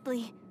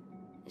sadly,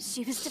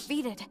 she was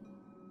defeated.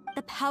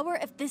 The power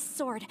of this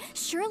sword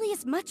surely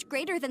is much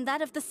greater than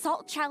that of the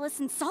Salt Chalice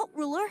and Salt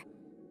Ruler.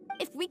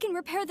 If we can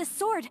repair the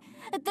sword,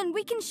 then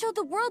we can show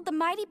the world the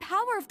mighty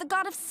power of the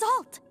god of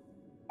salt.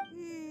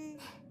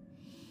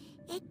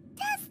 It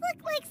does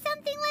look like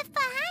something left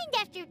behind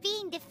after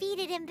being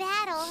defeated in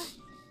battle.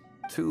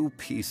 2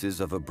 pieces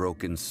of a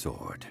broken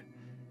sword.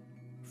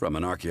 From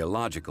an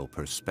archaeological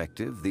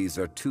perspective, these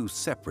are 2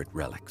 separate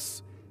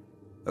relics.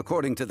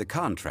 According to the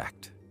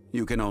contract,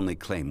 you can only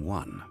claim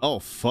 1. Oh,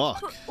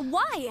 fuck.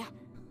 Why?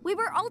 We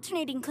were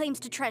alternating claims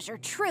to treasure,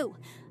 true.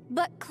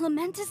 But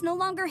Clement is no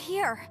longer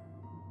here.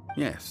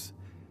 Yes,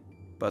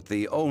 but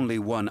the only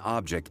 1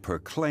 object per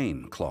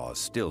claim clause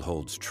still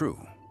holds true.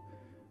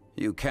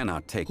 You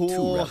cannot take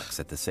 2 relics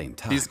at the same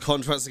time. These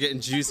contracts are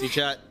getting juicy,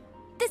 chat.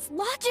 This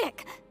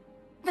logic!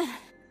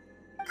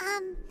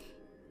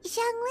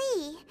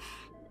 Zhongli,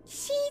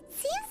 she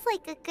seems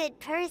like a good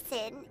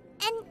person,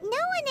 and no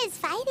one is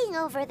fighting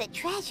over the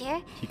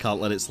treasure. You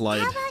can't let it slide.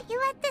 How about you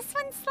let this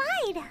one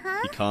slide, huh?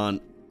 You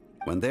can't.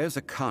 When there's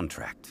a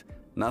contract,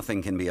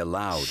 nothing can be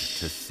allowed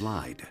to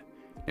slide.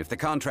 If the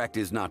contract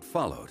is not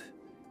followed,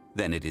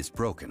 then it is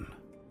broken.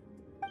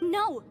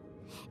 No!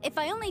 If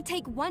I only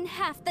take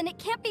 1/2, then it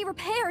can't be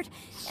repaired,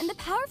 and the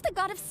power of the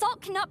god of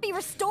salt cannot be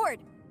restored.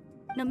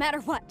 No matter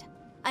what,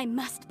 I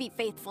must be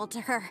faithful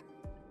to her.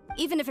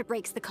 Even if it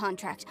breaks the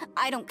contract,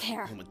 I don't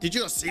care. Did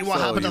you not see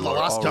what happened to the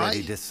last guy?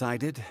 Already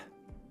decided?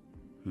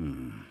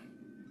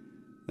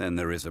 Then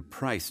there is a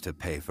price to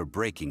pay for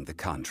breaking the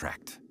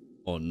contract.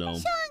 Oh no.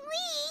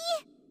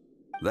 Zhongli!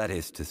 That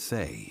is to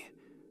say,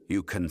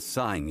 you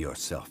consign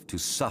yourself to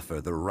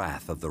suffer the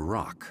wrath of the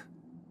rock.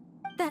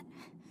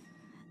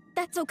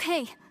 That's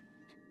okay.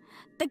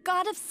 The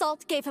god of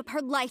salt gave up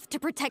her life to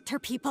protect her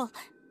people.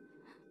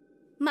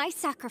 My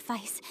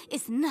sacrifice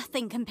is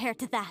nothing compared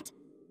to that.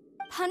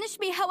 Punish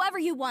me however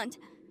you want.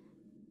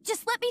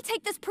 Just let me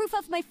take this proof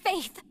of my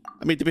faith.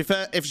 I mean, to be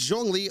fair, if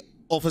ZHONGLI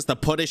offers to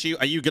punish you,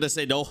 are you gonna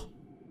say no?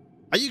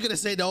 Are you gonna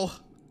say no?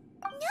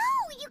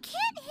 No, you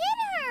can't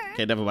hit her!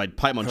 Okay, never mind.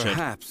 Paimon should.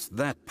 Perhaps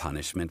that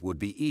punishment would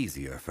be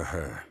easier for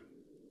her.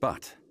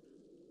 But,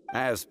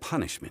 as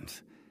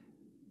punishment,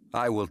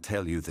 I will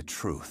tell you the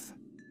truth.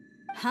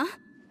 Huh?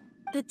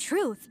 The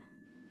truth?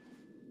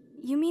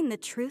 You mean the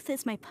truth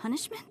is my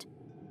punishment?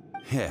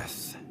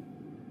 Yes.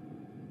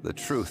 The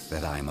truth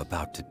that I am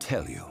about to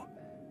tell you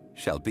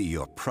shall be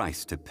your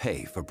price to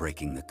pay for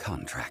breaking the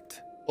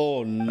contract.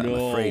 Oh no.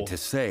 I'm afraid to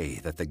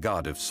say that the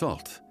god of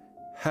salt,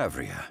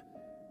 Havria,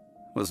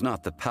 was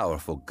not the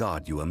powerful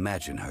god you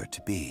imagine her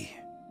to be.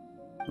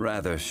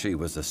 Rather, she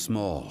was a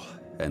small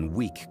and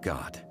weak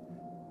god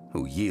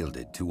who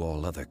yielded to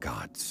all other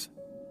gods.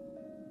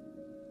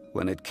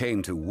 When it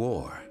came to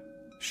war,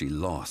 she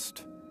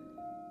lost,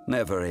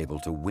 never able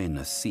to win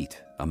a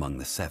seat among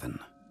the seven.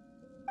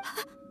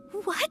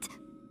 What?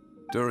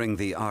 During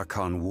the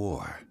Archon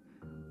War,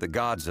 the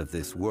gods of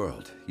this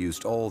world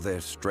used all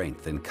their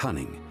strength and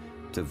cunning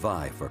to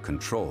vie for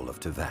control of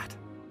Teyvat.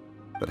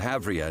 But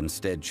Havria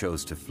instead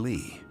chose to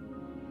flee.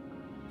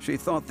 She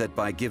thought that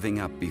by giving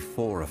up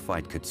before a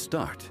fight could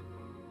start,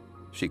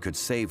 she could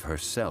save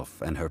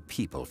herself and her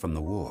people from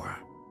the war.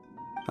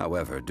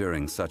 However,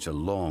 during such a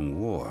long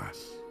war,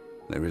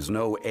 there is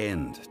no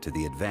end to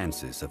the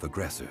advances of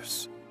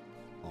aggressors.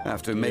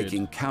 After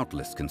making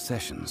countless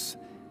concessions,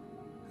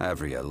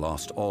 Havria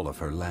lost all of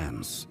her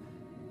lands,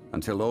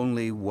 until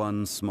only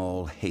one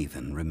small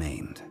haven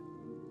remained.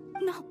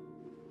 No.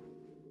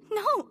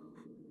 No!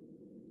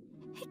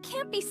 It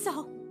can't be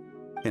so.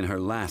 In her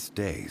last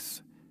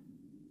days,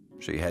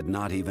 she had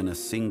not even a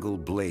single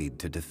blade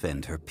to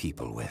defend her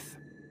people with.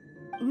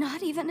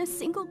 Not even a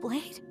single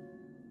blade?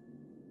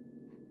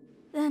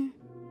 Then...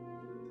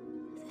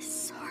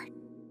 this sword...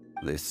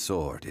 This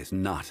sword is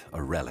not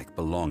a relic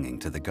belonging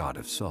to the god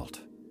of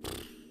salt,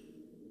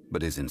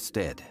 but is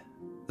instead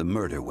the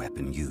murder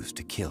weapon used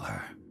to kill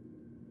her.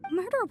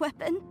 Murder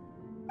weapon?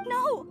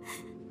 No!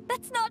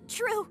 That's not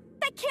true!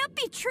 That can't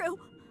be true!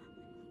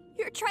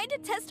 You're trying to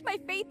test my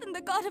faith in the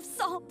god of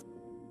salt!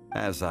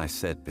 As I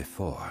said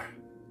before,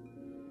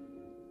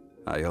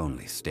 I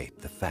only state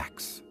the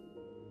facts.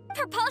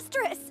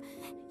 Preposterous!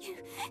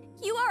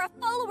 You are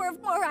a follower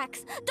of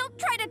Morax! Don't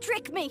try to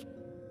trick me!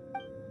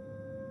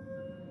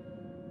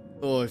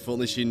 Oh, if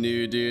only she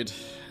knew, dude.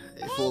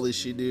 If only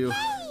she knew.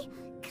 Hey,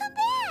 come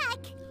back!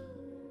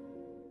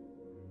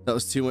 That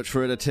was too much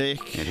for her to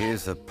take. It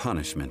is a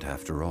punishment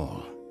after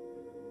all.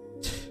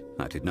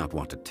 I did not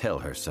want to tell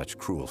her such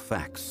cruel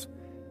facts,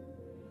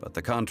 but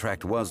the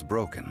contract was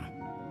broken.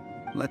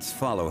 Let's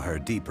follow her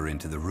deeper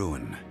into the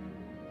ruin.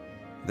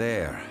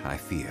 There, I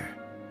fear,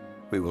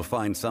 we will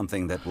find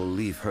something that will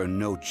leave her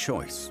no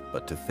choice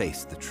but to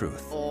face the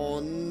truth. Oh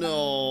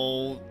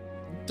no.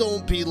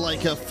 Don't be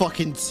like a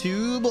fucking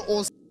tube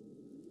or...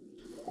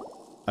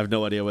 I have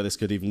no idea where this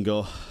could even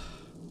go.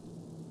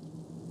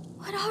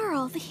 What are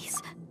all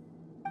these?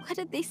 What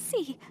did they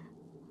see?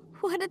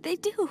 What did they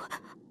do?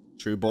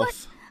 True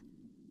both.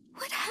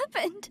 What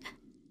happened?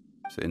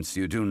 Since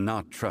you do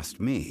not trust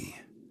me,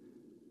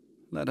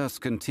 let us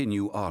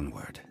continue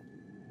onward.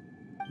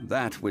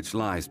 That which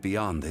lies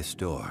beyond this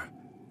door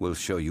will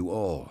show you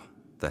all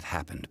that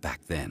happened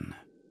back then.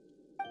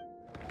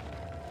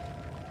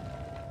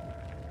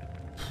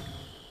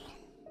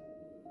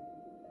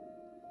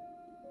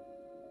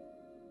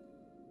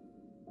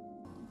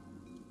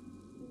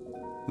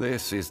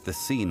 This is the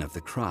scene of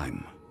the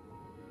crime.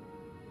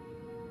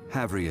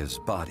 Havria's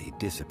body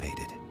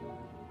dissipated,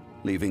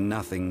 leaving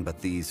nothing but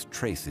these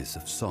traces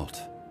of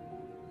salt.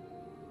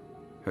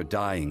 Her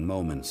dying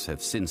moments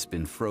have since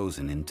been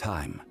frozen in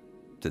time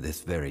to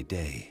this very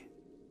day.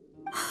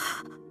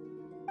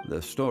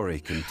 The story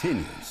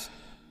continues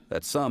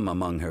that some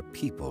among her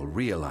people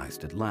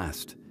realized at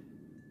last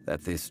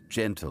that this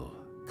gentle,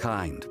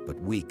 kind,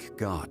 but weak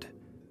god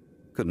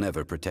could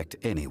never protect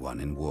anyone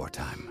in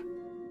wartime.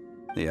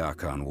 The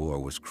Archon War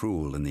was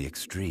cruel in the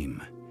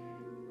extreme.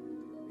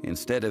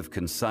 Instead of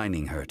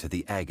consigning her to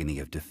the agony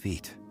of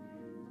defeat,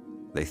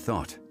 they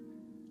thought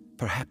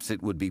perhaps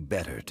it would be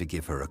better to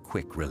give her a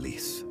quick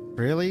release.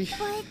 Really?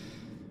 But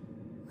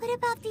what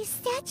about these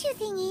statue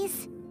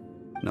thingies?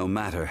 No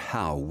matter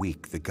how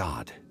weak the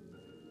god,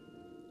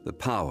 the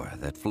power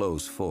that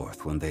flows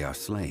forth when they are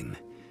slain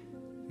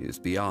is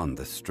beyond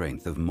the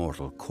strength of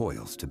mortal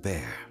coils to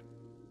bear.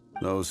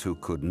 Those who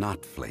could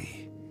not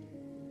flee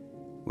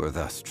were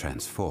thus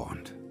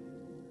transformed.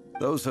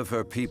 Those of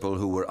her people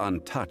who were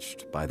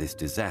untouched by this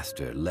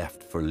disaster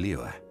left for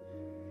Liyue,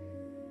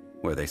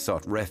 where they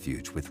sought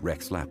refuge with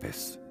Rex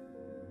Lapis.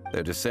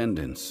 Their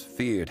descendants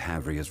feared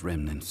Havria's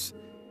remnants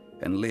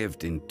and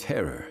lived in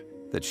terror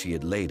that she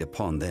had laid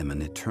upon them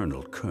an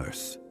eternal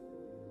curse.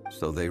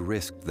 So they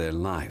risked their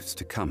lives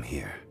to come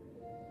here,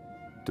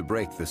 to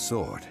break the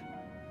sword,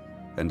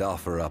 and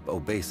offer up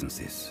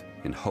obeisances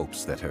in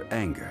hopes that her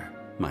anger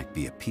might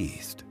be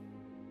appeased.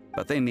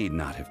 But they need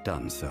not have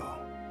done so.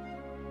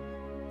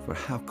 For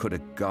how could a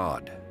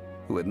god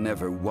who had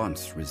never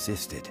once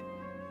resisted,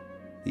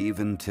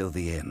 even till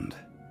the end,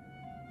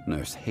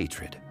 nurse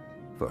hatred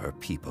for her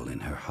people in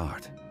her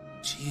heart?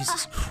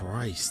 Jesus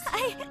Christ.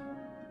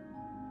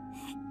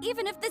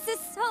 Even if this is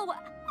so,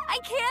 I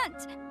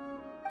can't!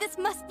 This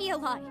must be a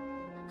lie.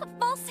 A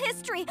false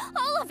history,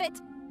 all of it!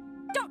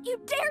 Don't you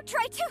dare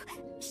try to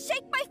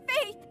shake my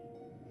faith!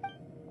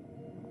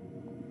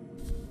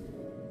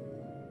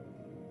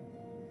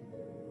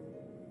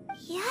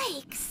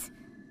 Yikes.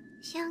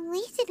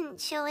 Zhongli didn't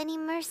show any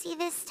mercy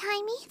this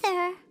time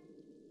either.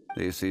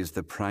 This is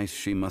the price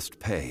she must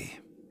pay.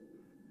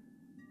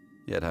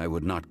 Yet I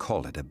would not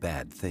call it a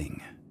bad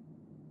thing.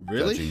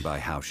 Really? Judging by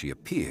how she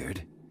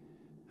appeared,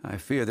 I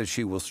fear that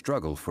she will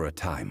struggle for a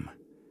time.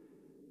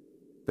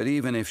 But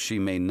even if she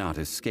may not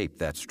escape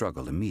that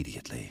struggle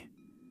immediately,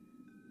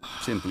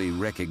 simply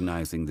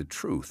recognizing the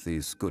truth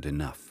is good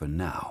enough for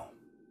now.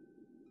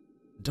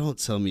 Don't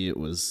tell me it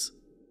was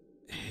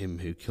him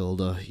who killed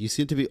her. You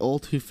seem to be all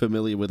too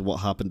familiar with what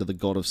happened to the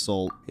God of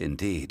Salt.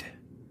 Indeed.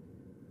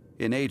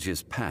 In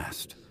ages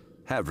past,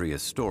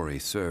 Havria's story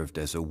served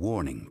as a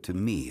warning to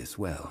me as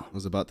well. I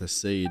was about to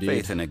say, dude.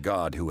 Faith in a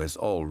god who has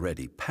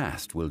already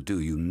passed will do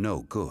you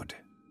no good.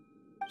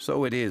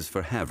 So it is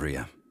for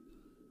Havria.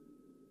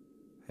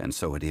 And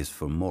so it is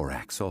for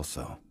Morax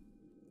also.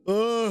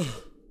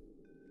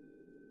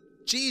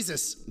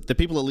 Jesus! The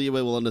people at Liyue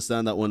will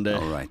understand that one day.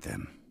 All right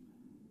then.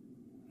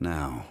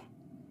 Now,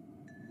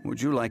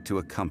 would you like to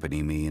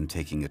accompany me in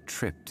taking a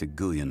trip to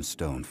Gullion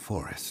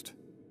Forest?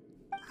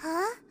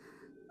 Huh?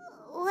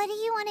 What do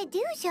you want to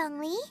do,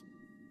 Zhongli?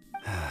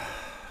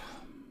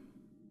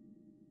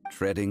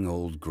 Treading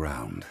old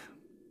ground,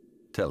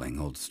 telling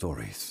old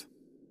stories.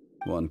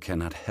 One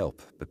cannot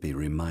help but be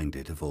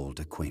reminded of old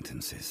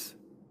acquaintances.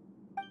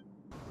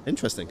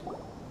 Interesting.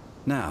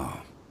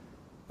 Now,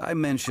 I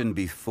mentioned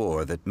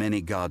before that many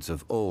gods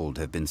of old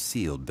have been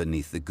sealed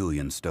beneath the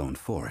Gullion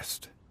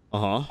Forest.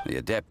 Uh-huh.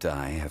 The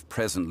Adepti have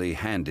presently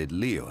handed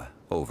Liyue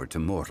over to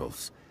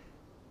mortals,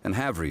 and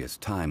Havria's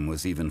time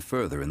was even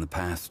further in the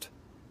past.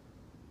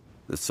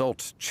 The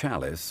Salt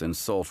Chalice and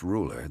Salt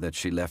Ruler that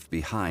she left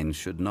behind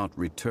should not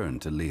return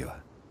to Liyue.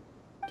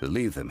 To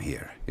leave them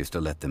here is to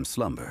let them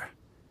slumber.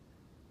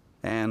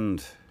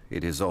 And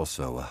it is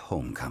also a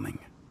homecoming.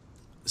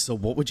 So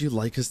what would you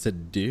like us to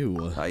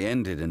do? I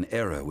ended an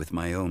era with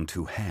my own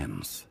two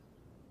hands.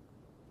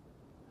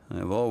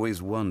 I've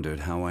always wondered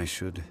how I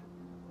should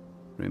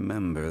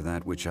remember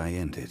that which I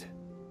ended.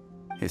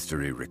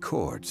 History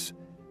records,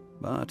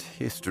 but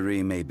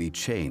history may be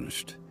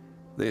changed.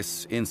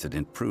 This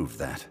incident proved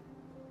that.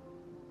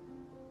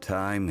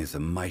 Time is a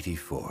mighty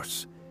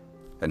force,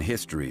 and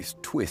history's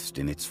twist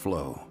in its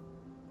flow.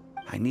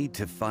 I need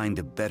to find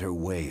a better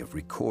way of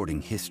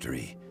recording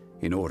history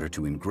in order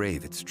to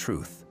engrave its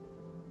truth.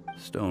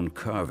 Stone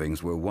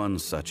carvings were one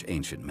such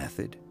ancient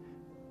method,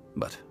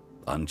 but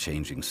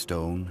unchanging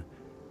stone,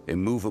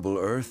 immovable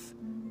earth,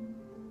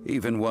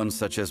 even one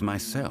such as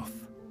myself.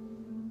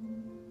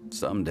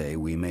 Someday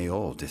we may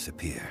all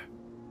disappear.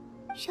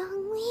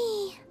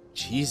 Zhongli.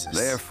 Jesus.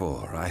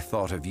 Therefore, I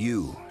thought of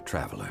you,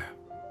 traveler.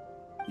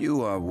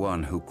 You are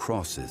one who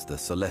crosses the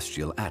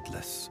celestial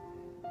atlas,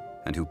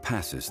 and who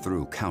passes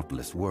through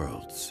countless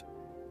worlds.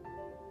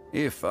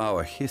 If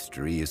our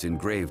history is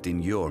engraved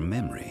in your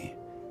memory,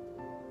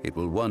 it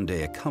will one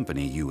day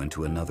accompany you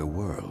into another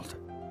world.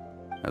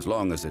 As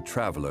long as a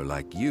traveler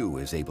like you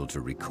is able to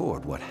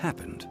record what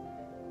happened,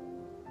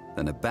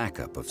 then a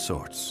backup of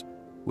sorts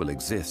will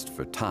exist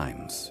for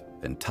times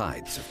and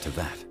tides of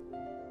Teyvat.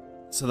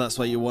 So that's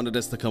why you wanted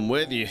us to come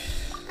with you.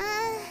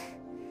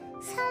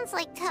 Sounds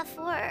like tough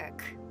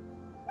work.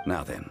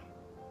 Now then,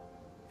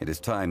 it is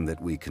time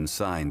that we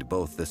consigned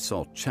both the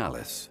Salt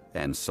Chalice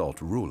and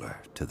Salt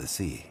Ruler to the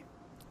sea.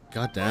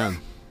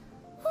 Goddamn.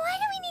 Why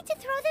do we need to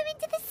throw them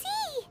into the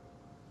sea?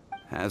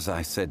 As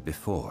I said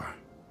before,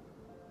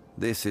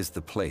 this is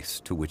the place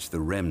to which the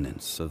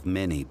remnants of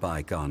many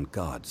bygone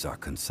gods are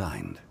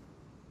consigned.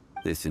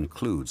 This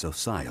includes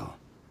Osial,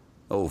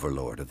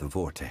 Overlord of the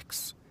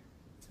Vortex,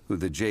 who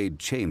the Jade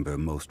Chamber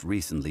most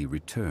recently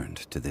returned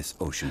to this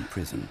ocean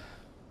prison.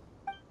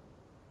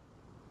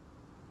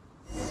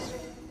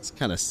 It's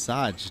kind of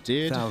sad,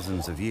 dude.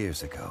 Thousands of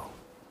years ago,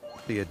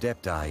 the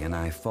Adepti and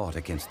I fought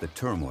against the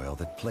turmoil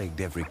that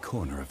plagued every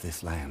corner of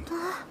this land.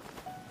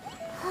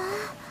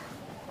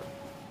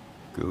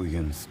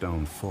 Gullion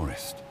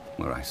Forest,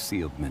 where I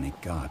sealed many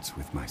gods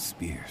with my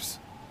spears.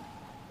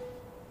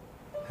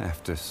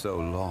 After so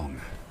long,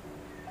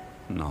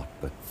 naught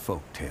but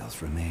folk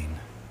tales remain.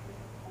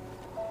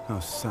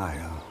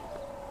 Osial,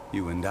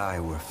 you and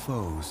I were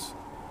foes,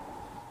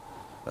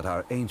 but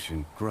our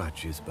ancient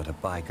grudge is but a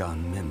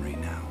bygone memory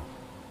now.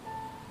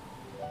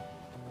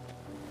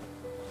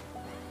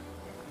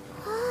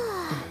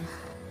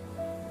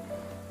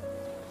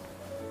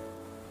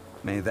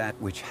 May that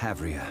which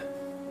Havria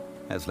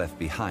has left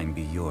behind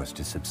be yours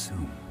to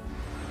subsume.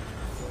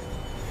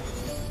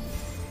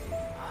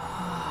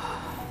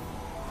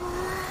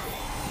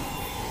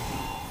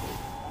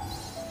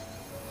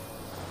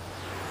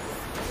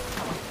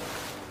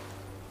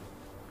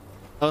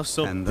 Oh,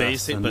 so And thus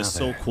basic, but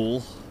so another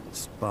cool.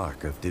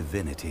 spark of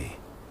divinity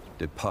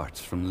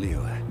departs from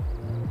Liyue.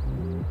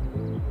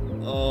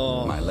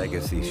 Oh. My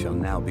legacy shall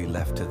now be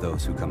left to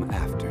those who come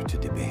after to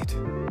debate.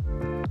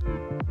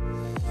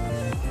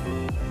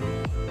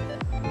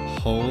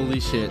 Holy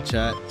shit,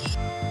 chat.